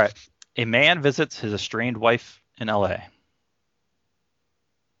 All right. A man visits his estranged wife in L.A.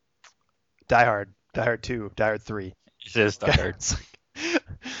 Die Hard. Die Hard 2. Die Hard 3. It is Die Hard. It's like-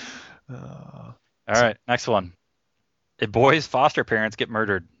 All right. Next one. A boy's foster parents get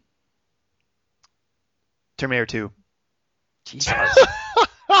murdered. Terminator 2. Jesus.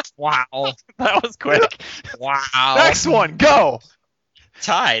 Wow. That was quick. Wow. Next one, go.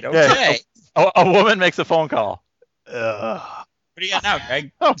 Tied. Okay. A woman makes a phone call. What do you got now,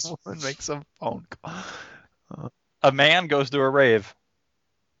 Greg? A woman makes a phone call. A man goes to a rave.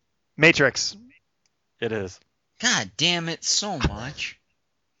 Matrix. It is. God damn it, so much.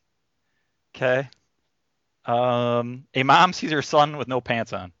 Okay. A mom sees her son with no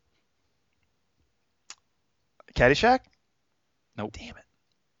pants on. Caddyshack? Nope. Damn it.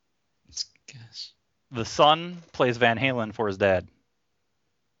 Let's guess. The son plays Van Halen for his dad.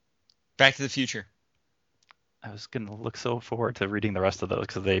 Back to the Future. I was going to look so forward to reading the rest of those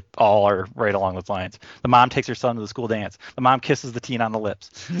because they all are right along those lines. The mom takes her son to the school dance. The mom kisses the teen on the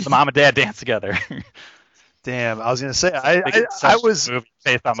lips. The mom and dad dance together. Damn, I was gonna say I Such was a movie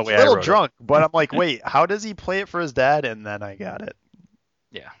based on the way a I little wrote drunk, but I'm like, wait, how does he play it for his dad? And then I got it.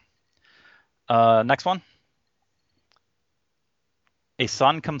 it. Yeah. Next one. A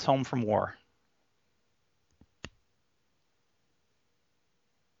son comes home from war.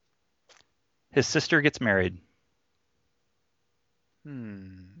 His sister gets married.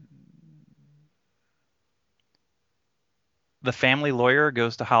 The family lawyer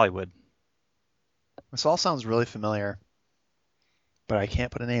goes to Hollywood. This all sounds really familiar, but I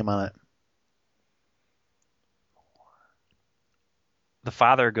can't put a name on it. The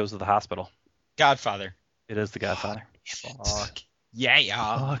father goes to the hospital. Godfather. It is The Godfather. Fuck.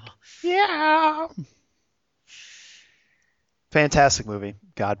 Yeah. Yeah. Fantastic movie,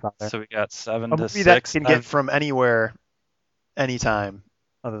 Godfather. So we got 7 A to movie that 6. can get from anywhere, anytime,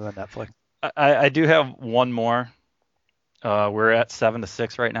 other than Netflix. I do have one more. We're at 7 to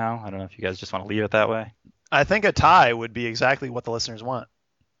 6 right now. I don't know if you guys just want to leave it that way. I think a tie would be exactly what the listeners want.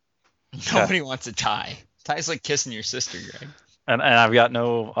 Nobody wants a tie. Tie's like kissing your sister, Greg. And I've got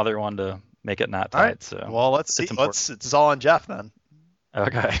no other one to make it not tied. All right. So Well, let's see. it's important. It's all on Jeff then.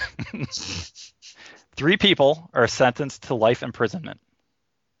 Okay. 3 people are sentenced to life imprisonment.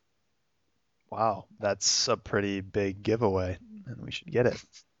 Wow, that's a pretty big giveaway, and we should get it.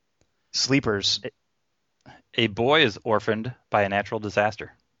 Sleepers. A boy is orphaned by a natural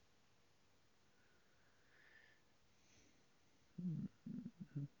disaster.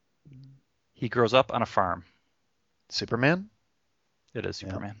 He grows up on a farm. Superman. It is Yeah.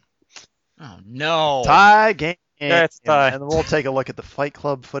 Superman. Oh, no. Tie game. Yeah, it's a tie. And then we'll take a look at the Fight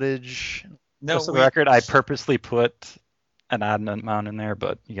Club footage. No, Just for the record, I purposely put an odd amount in there,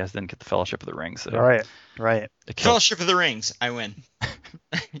 but you guys didn't get the Fellowship of the Ring. So Right. it killed. Fellowship of the Rings. I win.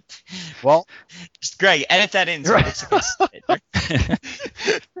 Well, Just, Greg, edit that in. So it looks like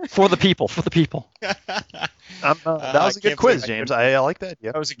For the people. that was I a good can't quiz, believe I James. I like that.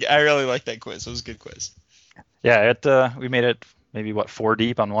 Yeah. I really like that quiz. It was a good quiz. Yeah, we made it maybe 4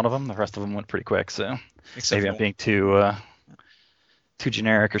 deep on one of them. The rest of them went pretty quick. So Except maybe for I'm being too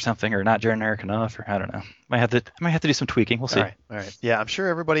generic or something, or not generic enough, or I don't know. Might have to do some tweaking. We'll see. All right. Yeah, I'm sure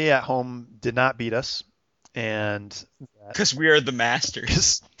everybody at home did not beat us, and because we are the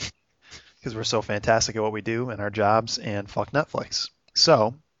masters. because we're so fantastic at what we do and our jobs, and fuck Netflix.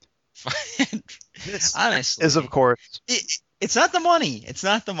 So this Honestly, is, of course, it's not the money. It's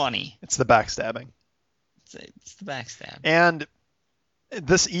not the money. it's the backstabbing. It's the backstab. And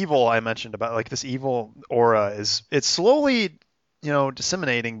this evil I mentioned about, like, this evil aura it's slowly,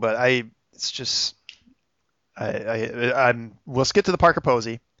 disseminating, but let's get to the Parker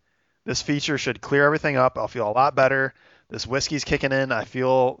Posey. This feature should clear everything up. I'll feel a lot better. This whiskey's kicking in. I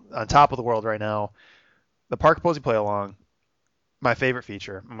feel on top of the world right now. The Parker Posey play along, my favorite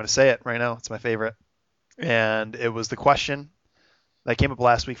feature. I'm going to say it right now. It's my favorite. And it was the question that came up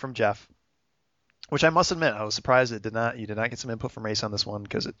last week from Jeff, which I must admit, I was surprised you did not get some input from Race on this one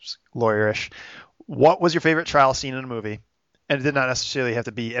because it's lawyerish. What was your favorite trial scene in a movie? And it did not necessarily have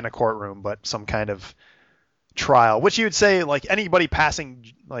to be in a courtroom, but some kind of trial, which you would say, like, anybody passing,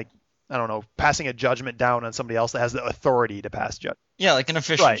 like, I don't know, passing a judgment down on somebody else that has the authority to pass judgment. Yeah, like an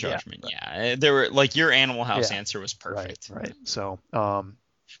official Right, judgment. Yeah, there were, like, your Animal House Yeah. answer was perfect. Right. So,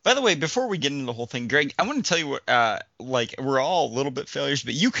 By the way, before we get into the whole thing, Greg, I want to tell you what, like, we're all a little bit failures,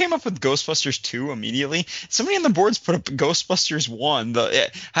 but you came up with Ghostbusters 2 immediately. Somebody on the boards put up Ghostbusters 1.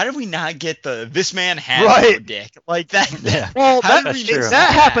 How did we not get this man has no dick? Like that. Yeah. Well, that's true.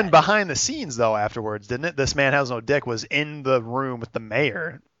 that happened behind the scenes, though, afterwards, didn't it? This man has no dick was in the room with the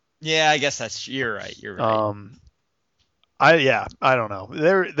mayor. Yeah, I guess you're right. You're right. I don't know.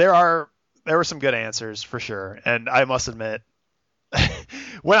 There were some good answers for sure, and I must admit,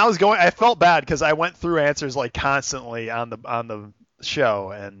 when I was going, I felt bad because I went through answers like constantly on the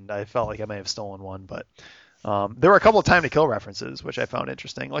show, and I felt like I may have stolen one. But there were a couple of Time to Kill references, which I found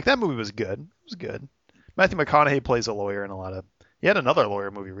interesting. Like that movie was good. It was good. Matthew McConaughey plays a lawyer in a lot of. He had another lawyer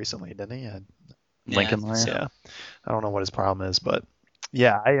movie recently, didn't he? Lincoln Lawyer. So. Yeah. I don't know what his problem is, but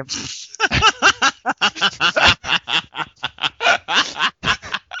yeah, I am.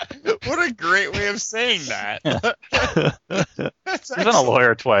 What a great way of saying that. He's been a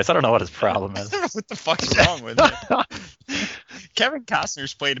lawyer twice. I don't know what his problem I is. don't know what the fuck is wrong with it. Kevin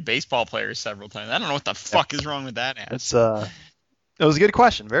Costner's played a baseball player several times. I don't know what the fuck is wrong with that ass. It was a good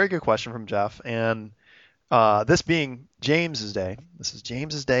question. Very good question from Jeff. And this being James's day. This is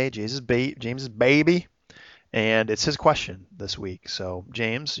James's day. James's baby. And it's his question this week. So,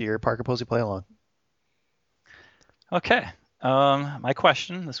 James, your Parker Posey play along. Okay. My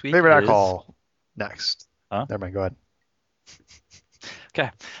question this week Favorite is... alcohol next. Huh? Never mind. Go ahead. Okay.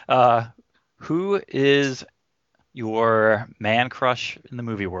 Who is your man crush in the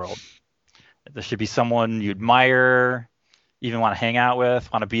movie world? This should be someone you admire, even want to hang out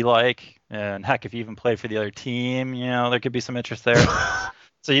with, want to be like, and heck, if you even play for the other team, there could be some interest there.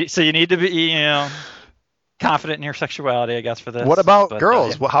 So you need to be, confident in your sexuality, I guess, for this. What about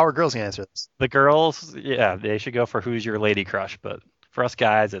girls? Well, how are girls going to answer this? The girls, yeah, they should go for who's your lady crush, but for us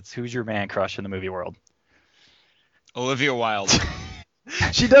guys, it's who's your man crush in the movie world. Olivia Wilde.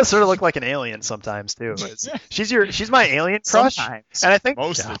 She does sort of look like an alien sometimes too. She's my alien crush, Sometimes. and I think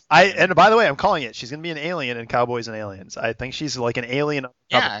Mostly. by the way, I'm calling it. She's gonna be an alien in Cowboys and Aliens. I think she's like an alien.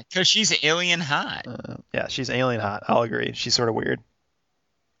 Yeah, because she's alien hot. Yeah, she's alien hot. I'll agree. She's sort of weird.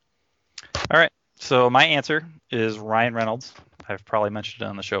 All right. So my answer is Ryan Reynolds. I've probably mentioned it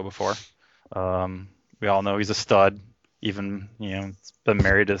on the show before. We all know he's a stud. Even been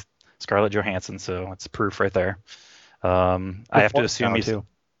married to Scarlett Johansson, so it's proof right there. I have to assume he's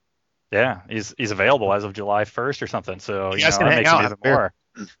available as of July 1st or something. So you that makes it even more.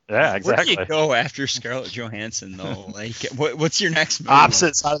 Yeah, exactly. Where do you go after Scarlett Johansson though? Like, what's your next move?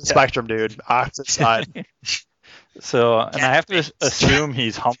 Opposite side of the spectrum, dude. Opposite side. So, and I have to assume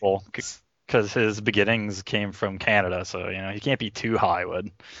he's humble because his beginnings came from Canada, so he can't be too Hollywood.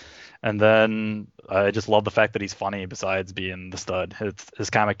 And then I just love the fact that he's funny. Besides being the stud,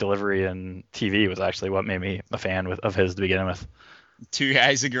 his comic delivery and TV was actually what made me a fan of his to begin with. Two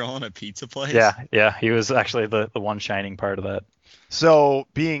guys, a girl, and a pizza place. Yeah, he was actually the one shining part of that. So,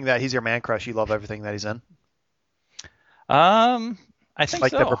 being that he's your man crush, you love everything that he's in. I think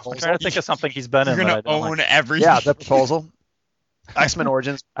like so. The Proposal? I'm trying to think of something he's been in. You're gonna own everything. Yeah, The Proposal. X-Men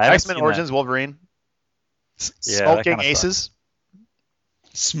Origins. X-Men Origins that. Wolverine. Smoking Aces.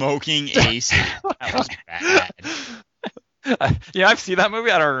 Smoking Aces. That was bad. I've seen that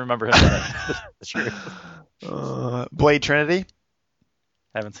movie. I don't remember him in it. Blade Trinity.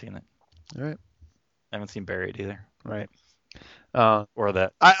 Haven't seen it. All right. I haven't seen Buried either. Right. Or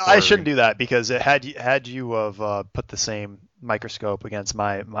that. I shouldn't do that because had you have put the same microscope against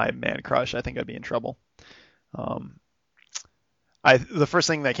my man crush, I think I'd be in trouble. The first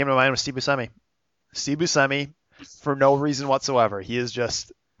thing that came to mind was Steve Buscemi. Steve Buscemi, for no reason whatsoever. He has,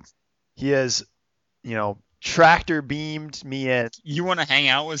 tractor beamed me in. You want to hang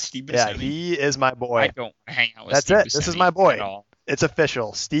out with Steve Buscemi? Yeah, he is my boy. I don't hang out with That's Steve it. Buscemi. This is my boy. At all. It's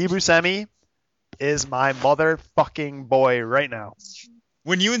official. Steve Buscemi is my motherfucking boy right now.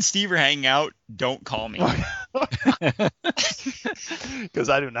 When you and Steve are hanging out, don't call me. Because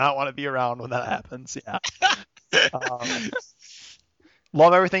I do not want to be around when that happens. Yeah.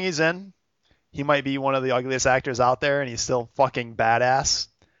 Love everything he's in. He might be one of the ugliest actors out there, and he's still fucking badass.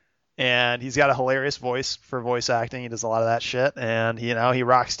 And he's got a hilarious voice for voice acting. He does a lot of that shit, and he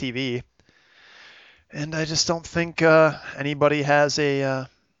rocks TV. And I just don't think anybody has a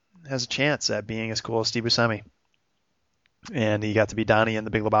chance at being as cool as Steve Buscemi. And he got to be Donnie in The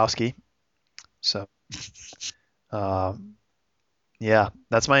Big Lebowski. So, yeah,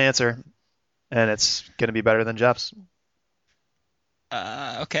 that's my answer, and it's gonna be better than Jeff's.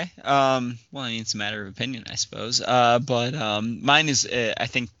 Okay. Well, I mean, it's a matter of opinion, I suppose. But mine is, I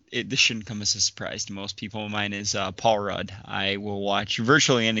think this shouldn't come as a surprise to most people. Mine is Paul Rudd. I will watch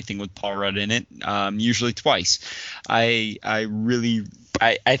virtually anything with Paul Rudd in it, usually twice. I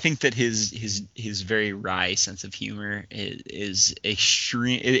think that his very wry sense of humor is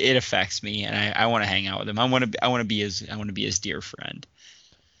extreme. It affects me, and I want to hang out with him. I want to be his dear friend.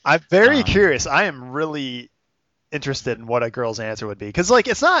 I'm very curious. I am really interested in what a girl's answer would be, because like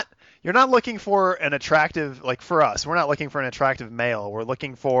you're not looking for an attractive, like for us, we're not looking for an attractive male. We're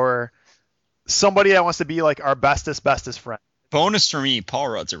looking for somebody that wants to be like our bestest friend. Bonus for me, Paul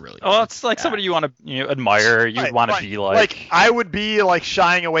Rudd's a really good. Oh, it's like somebody you want to admire, you'd want to be like. Like I would be like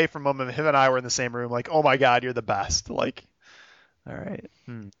shying away from him if him and I were in the same room. Like, oh my God, you're the best. Like, all right.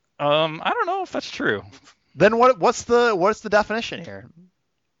 I don't know if that's true. Then what's the definition here?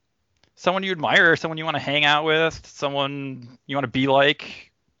 Someone you admire, someone you want to hang out with, someone you want to be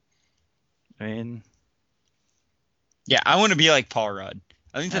like. I mean, yeah, I want to be like Paul Rudd.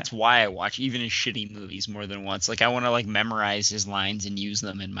 I think that's why I watch even his shitty movies more than once. Like I want to like memorize his lines and use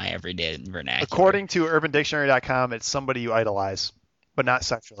them in my everyday vernacular. According to UrbanDictionary.com, it's somebody you idolize, but not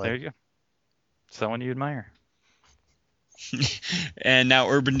sexually. There you go. Someone you admire. And now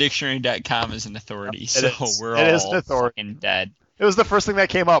UrbanDictionary.com is an authority, so we're all fucking dead. It was the first thing that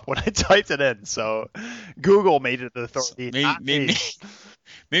came up when I typed it in, so Google made it the authority.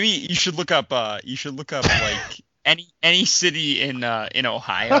 Maybe you should look up like any city in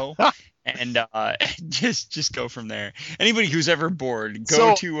Ohio and just go from there. Anybody who's ever bored,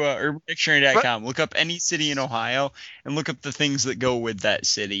 go to UrbanDictionary.com, look up any city in Ohio and look up the things that go with that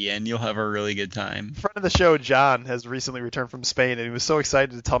city, and you'll have a really good time. Friend of the show, John, has recently returned from Spain, and he was so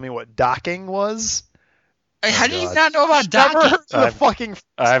excited to tell me what docking was. How did you not know about docking?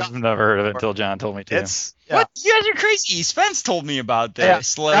 I've never heard of it until John told me to. What? You guys are crazy. Spence told me about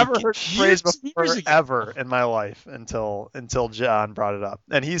this. Yeah, never heard the phrase before ever in my life until John brought it up,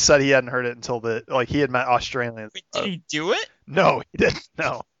 and he said he hadn't heard it until he had met Australians. Wait, did he do it? No, he didn't.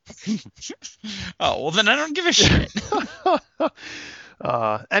 No. Oh well, then I don't give a shit.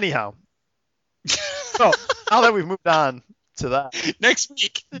 Anyhow, so now that we've moved on to that. Next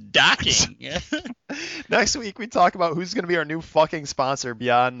week, docking. Next week, we talk about who's going to be our new fucking sponsor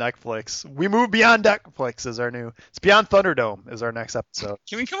beyond Netflix. We move beyond Netflix as our new. It's Beyond Thunderdome is our next episode.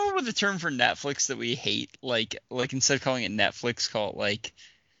 Can we come up with a term for Netflix that we hate? Like instead of calling it Netflix, call it like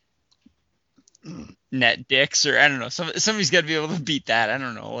Net Dicks, or I don't know. Somebody's got to be able to beat that. I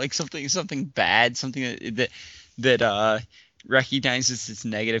don't know, like something bad, something that recognizes its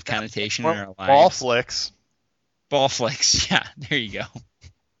negative connotation in our lives. Ball flicks. Ball flicks, yeah, there you go.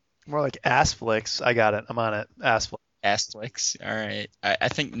 More like ass flicks. I got it. I'm on it. Ass flicks. Ass flicks. All right. I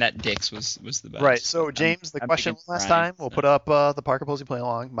think Net Dicks was the best. Right. So James, the question last time, we'll put up the Parker Posey Play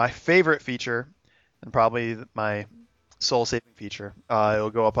Along. My favorite feature, and probably my soul-saving feature. It'll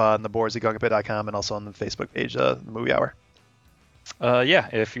go up on the boards at gungapit.com and also on the Facebook page, the Movie Hour. Yeah.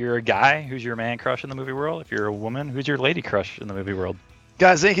 If you're a guy, who's your man crush in the movie world? If you're a woman, who's your lady crush in the movie world?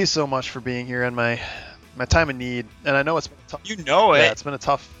 Guys, thank you so much for being here in my time of need, and I know it's been tough. You know it. Yeah, it's been a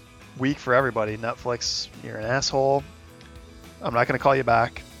tough week for everybody. Netflix, you're an asshole. I'm not going to call you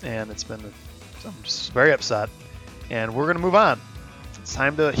back, and I'm just very upset, and we're going to move on. It's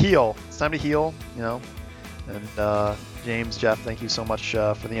time to heal. And James, Jeff, thank you so much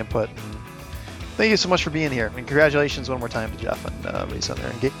for the input, and thank you so much for being here, and congratulations one more time to Jeff and Lisa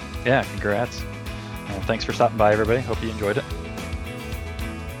there. And yeah, congrats. And thanks for stopping by, everybody. Hope you enjoyed it.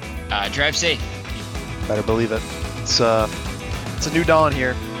 Drive safe. Better believe it. It's a new dawn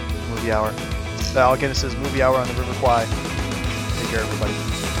here. Movie Hour. Alec Guinness's Movie Hour on the River Kwai. Take care, everybody.